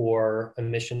director for a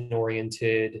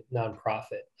mission-oriented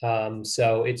nonprofit.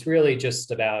 So it's really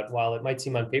just about, while it might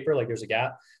seem on paper like there's a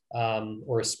gap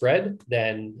or a spread,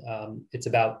 then it's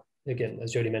about, again,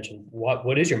 as Jodi mentioned,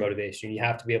 what is your motivation? You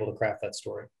have to be able to craft that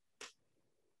story.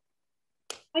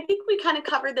 I think we kind of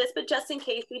covered this, but just in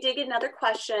case, we did get another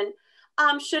question.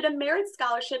 Should a merit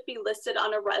scholarship be listed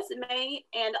on a resume?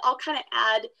 And I'll kind of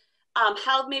add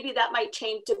how maybe that might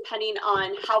change depending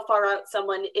on how far out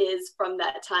someone is from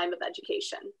that time of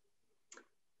education.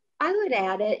 I would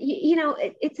add it. You know,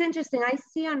 it's interesting. I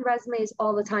see on resumes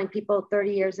all the time, people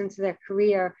 30 years into their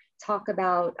career talk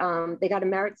about they got a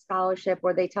merit scholarship,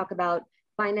 or they talk about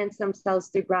finance themselves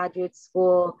through graduate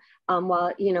school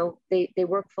while, you know, they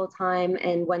work full time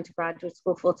and went to graduate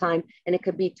school full time. And it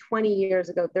could be 20 years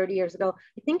ago, 30 years ago.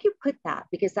 I think you put that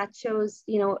because that shows,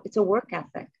 you know, it's a work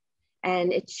ethic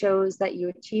and it shows that you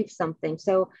achieved something.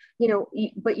 So, you know,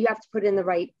 but you have to put it in the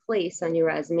right place on your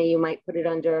resume. You might put it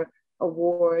under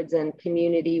awards and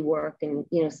community work and,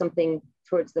 you know, something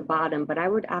towards the bottom, but I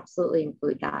would absolutely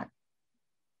include that.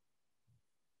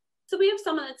 So we have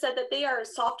someone that said that they are a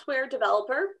software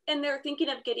developer and they're thinking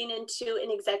of getting into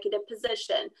an executive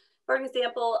position. For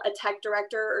example, a tech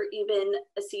director or even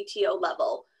a CTO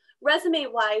level.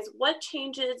 Resume-wise, what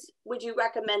changes would you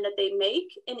recommend that they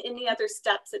make and any other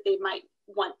steps that they might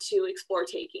want to explore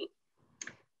taking?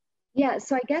 Yeah,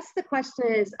 so I guess the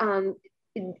question is,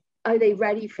 are they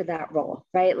ready for that role,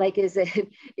 right? Like, is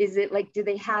it like, do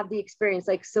they have the experience?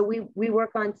 Like, so we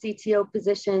work on CTO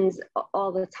positions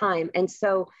all the time. And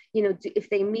so, you know, if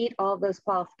they meet all those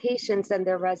qualifications, then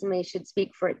their resume should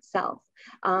speak for itself.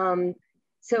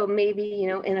 So maybe, you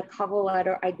know, in a cover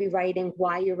letter, I'd be writing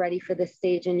why you're ready for this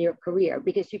stage in your career,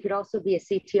 because you could also be a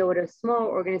CTO at a small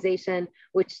organization,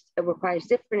 which requires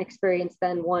different experience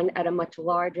than one at a much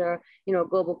larger, you know,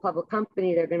 global public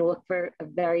company. They're going to look for a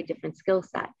very different skill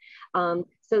set.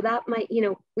 So that might, you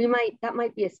know, that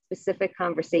might be a specific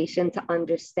conversation to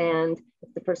understand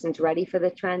if the person's ready for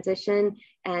the transition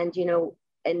and, you know,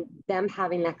 and them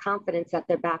having that confidence that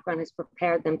their background has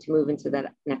prepared them to move into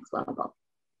that next level.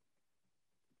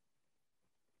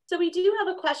 So we do have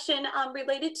a question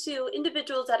related to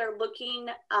individuals that are looking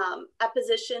at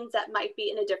positions that might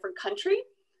be in a different country.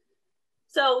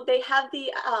 So they have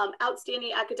the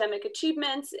outstanding academic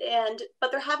achievements,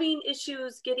 but they're having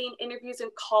issues getting interviews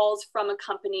and calls from a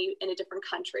company in a different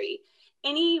country.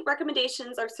 Any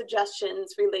recommendations or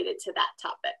suggestions related to that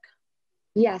topic?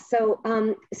 Yeah, so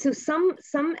some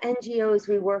NGOs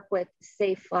we work with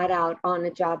say flat out on a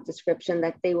job description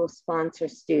that they will sponsor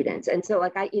students. And so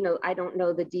like I don't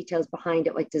know the details behind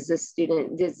it. Like, does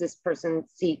this person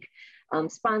seek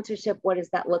sponsorship? What does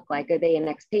that look like? Are they an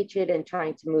expatriate and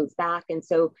trying to move back? And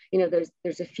so, you know,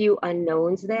 there's a few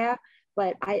unknowns there,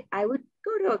 but I would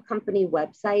go to a company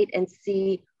website and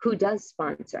see who does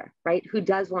sponsor, right? Who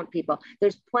does want people?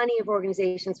 There's plenty of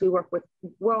organizations. We work with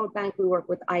World Bank, we work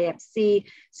with IFC.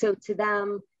 So to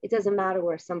them, it doesn't matter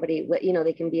where somebody, you know,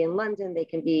 they can be in London, they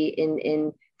can be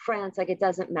in France, like it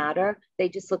doesn't matter. They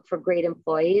just look for great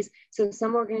employees. So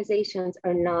some organizations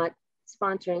are not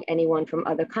sponsoring anyone from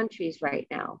other countries right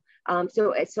now.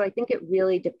 So I think it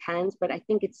really depends, but I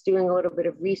think it's doing a little bit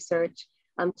of research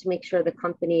to make sure the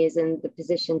company is in the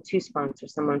position to sponsor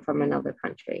someone from another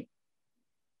country.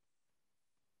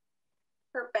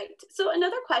 Perfect. So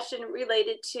another question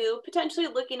related to potentially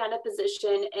looking at a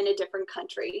position in a different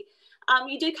country.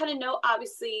 You did kind of know,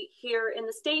 obviously, here in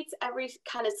the States, every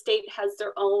kind of state has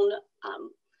their own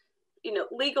you know,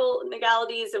 legal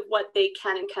legalities of what they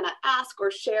can and cannot ask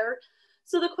or share.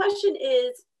 So the question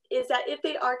is that if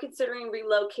they are considering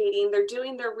relocating, they're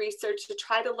doing their research to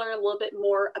try to learn a little bit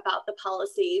more about the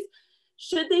policies.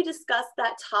 Should they discuss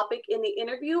that topic in the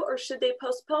interview, or should they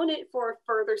postpone it for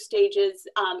further stages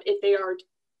if they are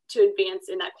to advance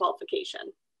in that qualification?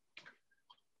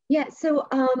 Yeah, so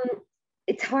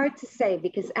it's hard to say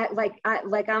because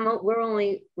we're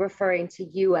only referring to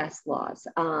US laws,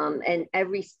 and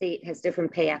every state has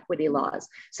different pay equity laws.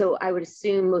 So I would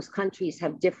assume most countries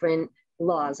have different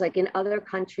laws. Like in other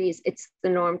countries, it's the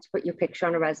norm to put your picture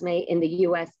on a resume. In the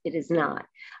US, it is not.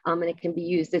 And it can be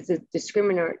used as a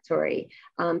discriminatory.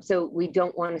 So we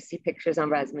don't want to see pictures on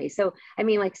resumes. So, I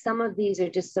mean, like some of these are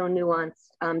just so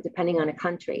nuanced depending on a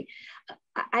country.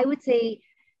 I would say,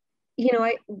 you know,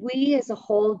 we as a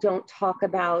whole don't talk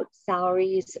about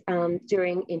salaries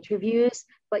during interviews,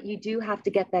 but you do have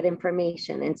to get that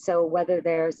information. And so whether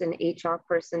there's an HR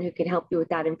person who can help you with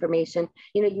that information,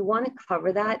 you know, you want to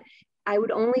cover that. I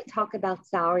would only talk about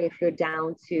salary if you're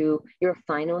down to you're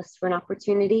a finalist for an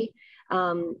opportunity,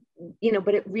 you know,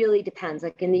 but it really depends.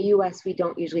 Like in the US, we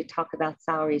don't usually talk about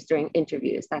salaries during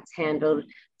interviews. That's handled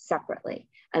separately.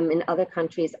 In other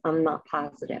countries, I'm not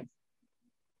positive.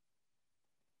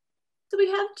 So we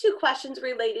have two questions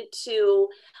related to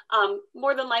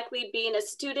more than likely being a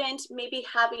student, maybe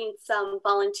having some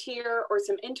volunteer or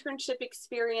some internship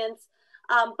experience,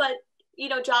 but you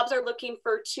know, jobs are looking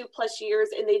for 2+ years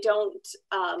and they don't,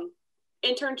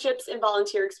 internships and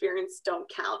volunteer experience don't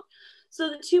count. So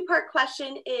the two-part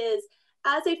question is,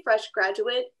 as a fresh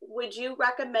graduate, would you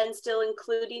recommend still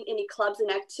including any clubs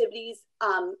and activities,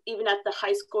 even at the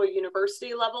high school or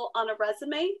university level on a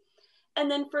resume? And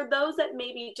then for those that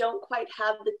maybe don't quite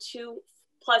have the 2+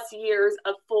 years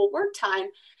of full work time,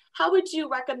 how would you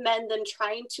recommend them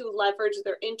trying to leverage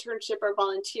their internship or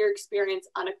volunteer experience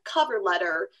on a cover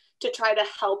letter to try to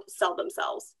help sell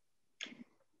themselves?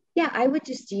 Yeah, I would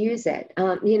just use it.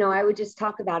 You know, I would just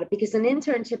talk about it because an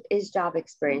internship is job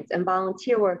experience and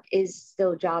volunteer work is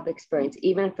still job experience.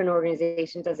 Even if an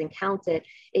organization doesn't count it,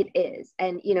 it is.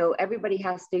 And, you know, everybody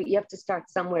you have to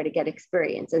start somewhere to get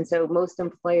experience. And so most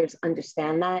employers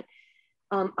understand that.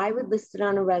 I would list it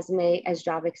on a resume as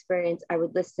job experience. I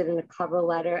would list it in a cover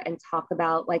letter and talk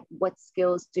about like, what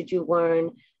skills did you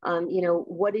learn? You know,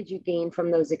 what did you gain from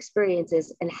those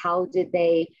experiences and how did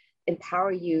they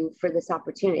empower you for this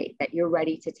opportunity, that you're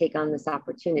ready to take on this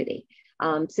opportunity.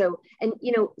 And,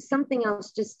 you know, something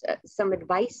else, just some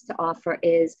advice to offer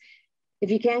is, if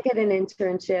you can't get an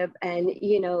internship and,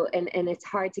 you know, and it's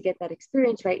hard to get that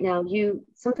experience right now,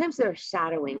 sometimes there are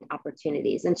shadowing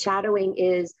opportunities, and shadowing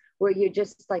is where you're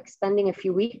just like spending a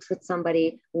few weeks with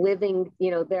somebody, living,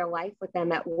 you know, their life with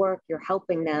them at work, you're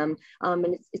helping them.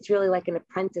 And it's really like an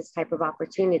apprentice type of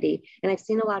opportunity. And I've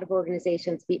seen a lot of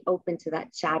organizations be open to that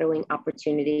shadowing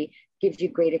opportunity, gives you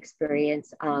great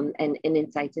experience and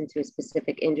insights into a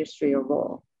specific industry or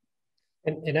role.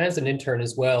 And as an intern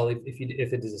as well, if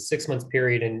it is a 6-month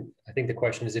period, and I think the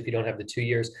question is if you don't have the 2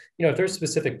 years, you know, if there's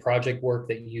specific project work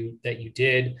that you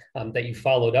did that you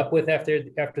followed up with after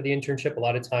the internship, a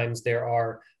lot of times there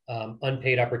are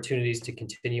unpaid opportunities to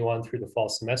continue on through the fall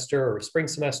semester or spring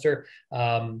semester.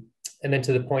 And then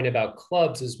to the point about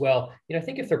clubs as well, you know, I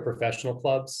think if they're professional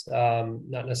clubs,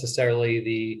 not necessarily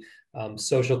the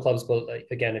social clubs, but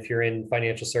again, if you're in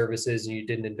financial services and you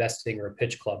did an investing or a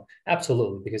pitch club,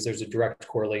 absolutely, because there's a direct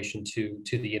correlation to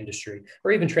the industry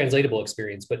or even translatable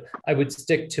experience. But I would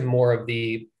stick to more of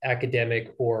the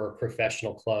academic or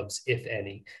professional clubs, if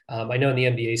any. I know in the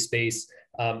MBA space,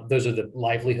 those are the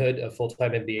livelihood of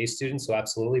full-time MBA students, so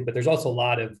absolutely. But there's also a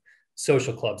lot of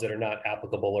social clubs that are not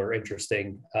applicable or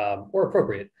interesting or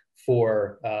appropriate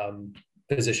for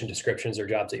position descriptions or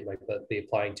jobs that you might be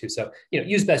applying to. So, you know,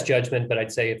 use best judgment, but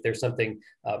I'd say if there's something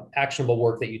actionable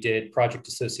work that you did, project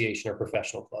association or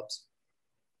professional clubs.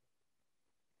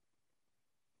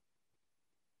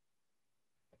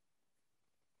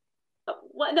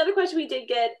 Another question we did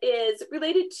get is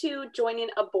related to joining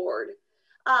a board.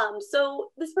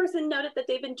 So this person noted that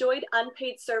they've enjoyed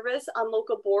unpaid service on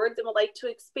local boards and would like to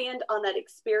expand on that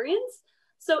experience.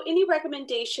 So any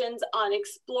recommendations on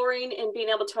exploring and being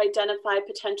able to identify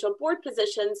potential board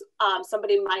positions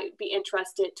somebody might be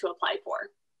interested to apply for?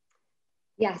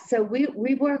 Yeah, so we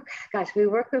work, we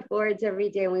work with boards every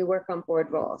day, and we work on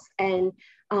board roles. And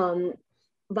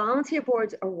volunteer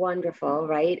boards are wonderful,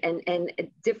 right? And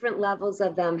different levels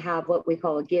of them have what we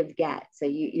call a give-get. So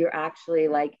you're actually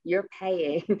like, you're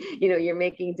paying, you're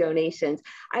making donations.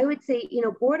 I would say,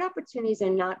 board opportunities are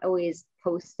not always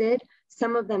posted.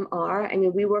 Some of them are. I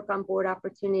mean, we work on board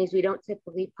opportunities. We don't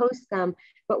typically post them,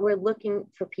 but we're looking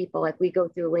for people. Like, we go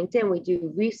through LinkedIn, we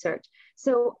do research.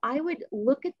 So I would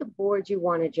look at the board you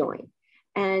want to join.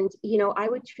 And, I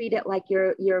would treat it like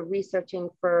you're researching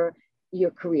for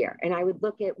your career. And I would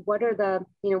look at what are the,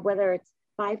 whether it's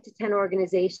 5 to 10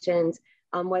 organizations,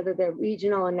 whether they're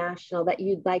regional or national, that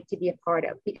you'd like to be a part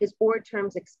of, because board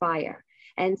terms expire.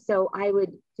 And so I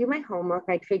would do my homework.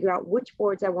 I'd figure out which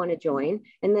boards I want to join.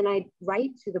 And then I'd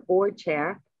write to the board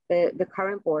chair, the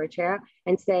current board chair,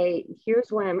 and say, here's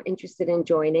what I'm interested in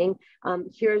joining.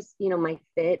 Here's, my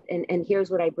fit, and here's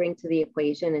what I bring to the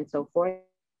equation, and so forth.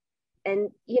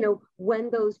 And, when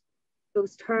those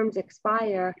terms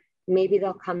expire, maybe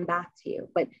they'll come back to you,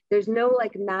 but there's no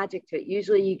like magic to it.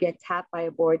 Usually you get tapped by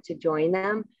a board to join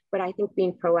them, but I think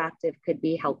being proactive could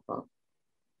be helpful.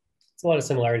 It's a lot of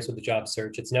similarities with the job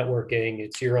search. It's networking,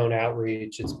 it's your own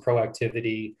outreach, it's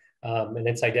proactivity, and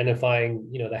it's identifying,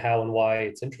 the how and why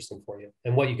it's interesting for you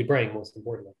and what you could bring, most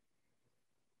importantly.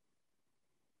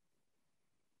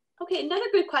 Okay, another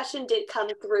good question did come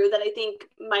through that I think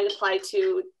might apply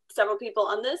to several people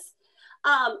on this.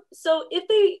 So if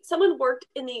someone worked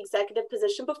in the executive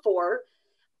position before,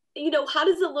 how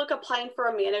does it look applying for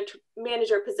a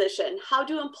manager position? How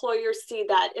do employers see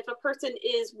that if a person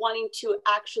is wanting to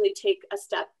actually take a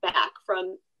step back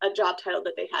from a job title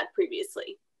that they had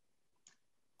previously?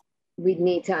 We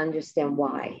need to understand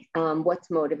why.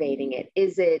 What's motivating it?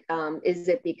 Is it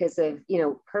because of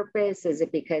purpose? Is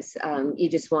it because you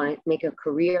just want to make a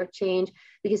career change?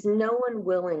 Because no one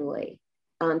willingly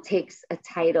takes a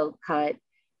title cut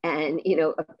and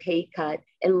a pay cut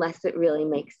unless it really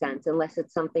makes sense, unless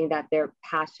it's something that they're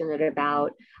passionate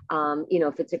about,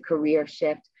 if it's a career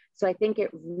shift. So I think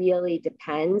it really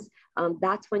depends.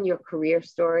 That's when your career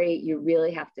story, you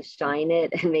really have to shine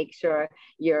it and make sure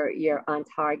you're on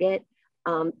target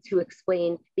to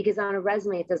explain, because on a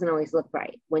resume, it doesn't always look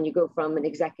right. When you go from an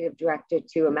executive director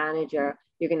to a manager,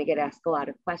 you're going to get asked a lot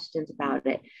of questions about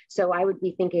it. So I would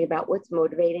be thinking about what's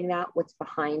motivating that, what's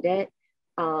behind it,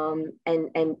 and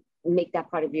make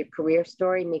that part of your career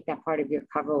story, make that part of your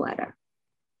cover letter.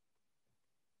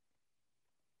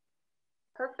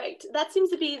 Perfect. That seems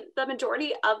to be the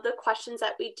majority of the questions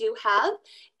that we do have.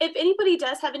 If anybody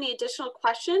does have any additional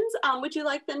questions, would you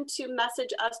like them to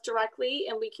message us directly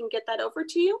and we can get that over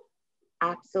to you?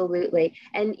 Absolutely.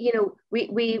 And,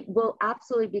 we will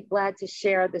absolutely be glad to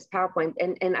share this PowerPoint.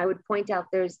 And I would point out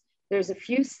there's a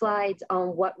few slides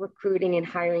on what recruiting and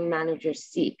hiring managers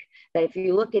seek. That if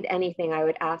you look at anything, I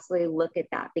would absolutely look at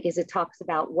that, because it talks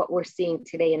about what we're seeing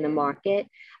today in the market.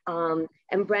 And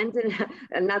Brendan,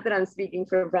 and not that I'm speaking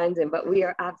for Brendan, but we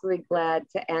are absolutely glad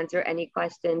to answer any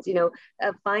questions.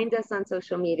 Find us on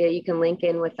social media. You can link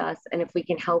in with us. And if we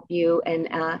can help you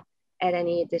and add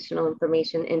any additional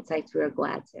information, insights, we are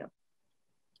glad to.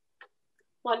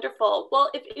 Wonderful. Well,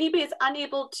 if anybody is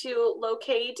unable to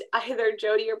locate either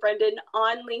Jodi or Brendan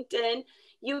on LinkedIn,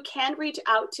 you can reach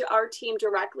out to our team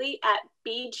directly at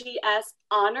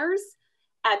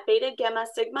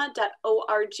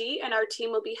bgshonors@betagammasigma.org, and our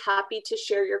team will be happy to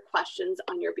share your questions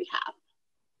on your behalf.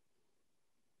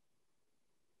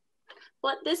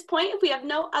 Well, at this point, if we have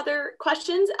no other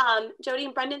questions, Jodi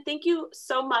and Brendan, thank you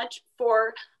so much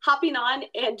for hopping on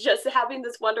and just having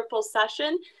this wonderful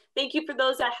session. Thank you for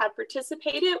those that have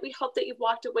participated. We hope that you've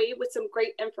walked away with some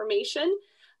great information.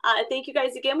 Thank you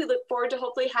guys again. We look forward to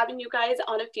hopefully having you guys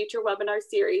on a future webinar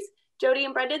series. Jodi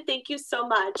and Brendan, thank you so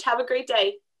much. Have a great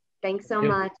day. Thanks so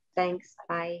much. Thanks.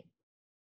 Bye.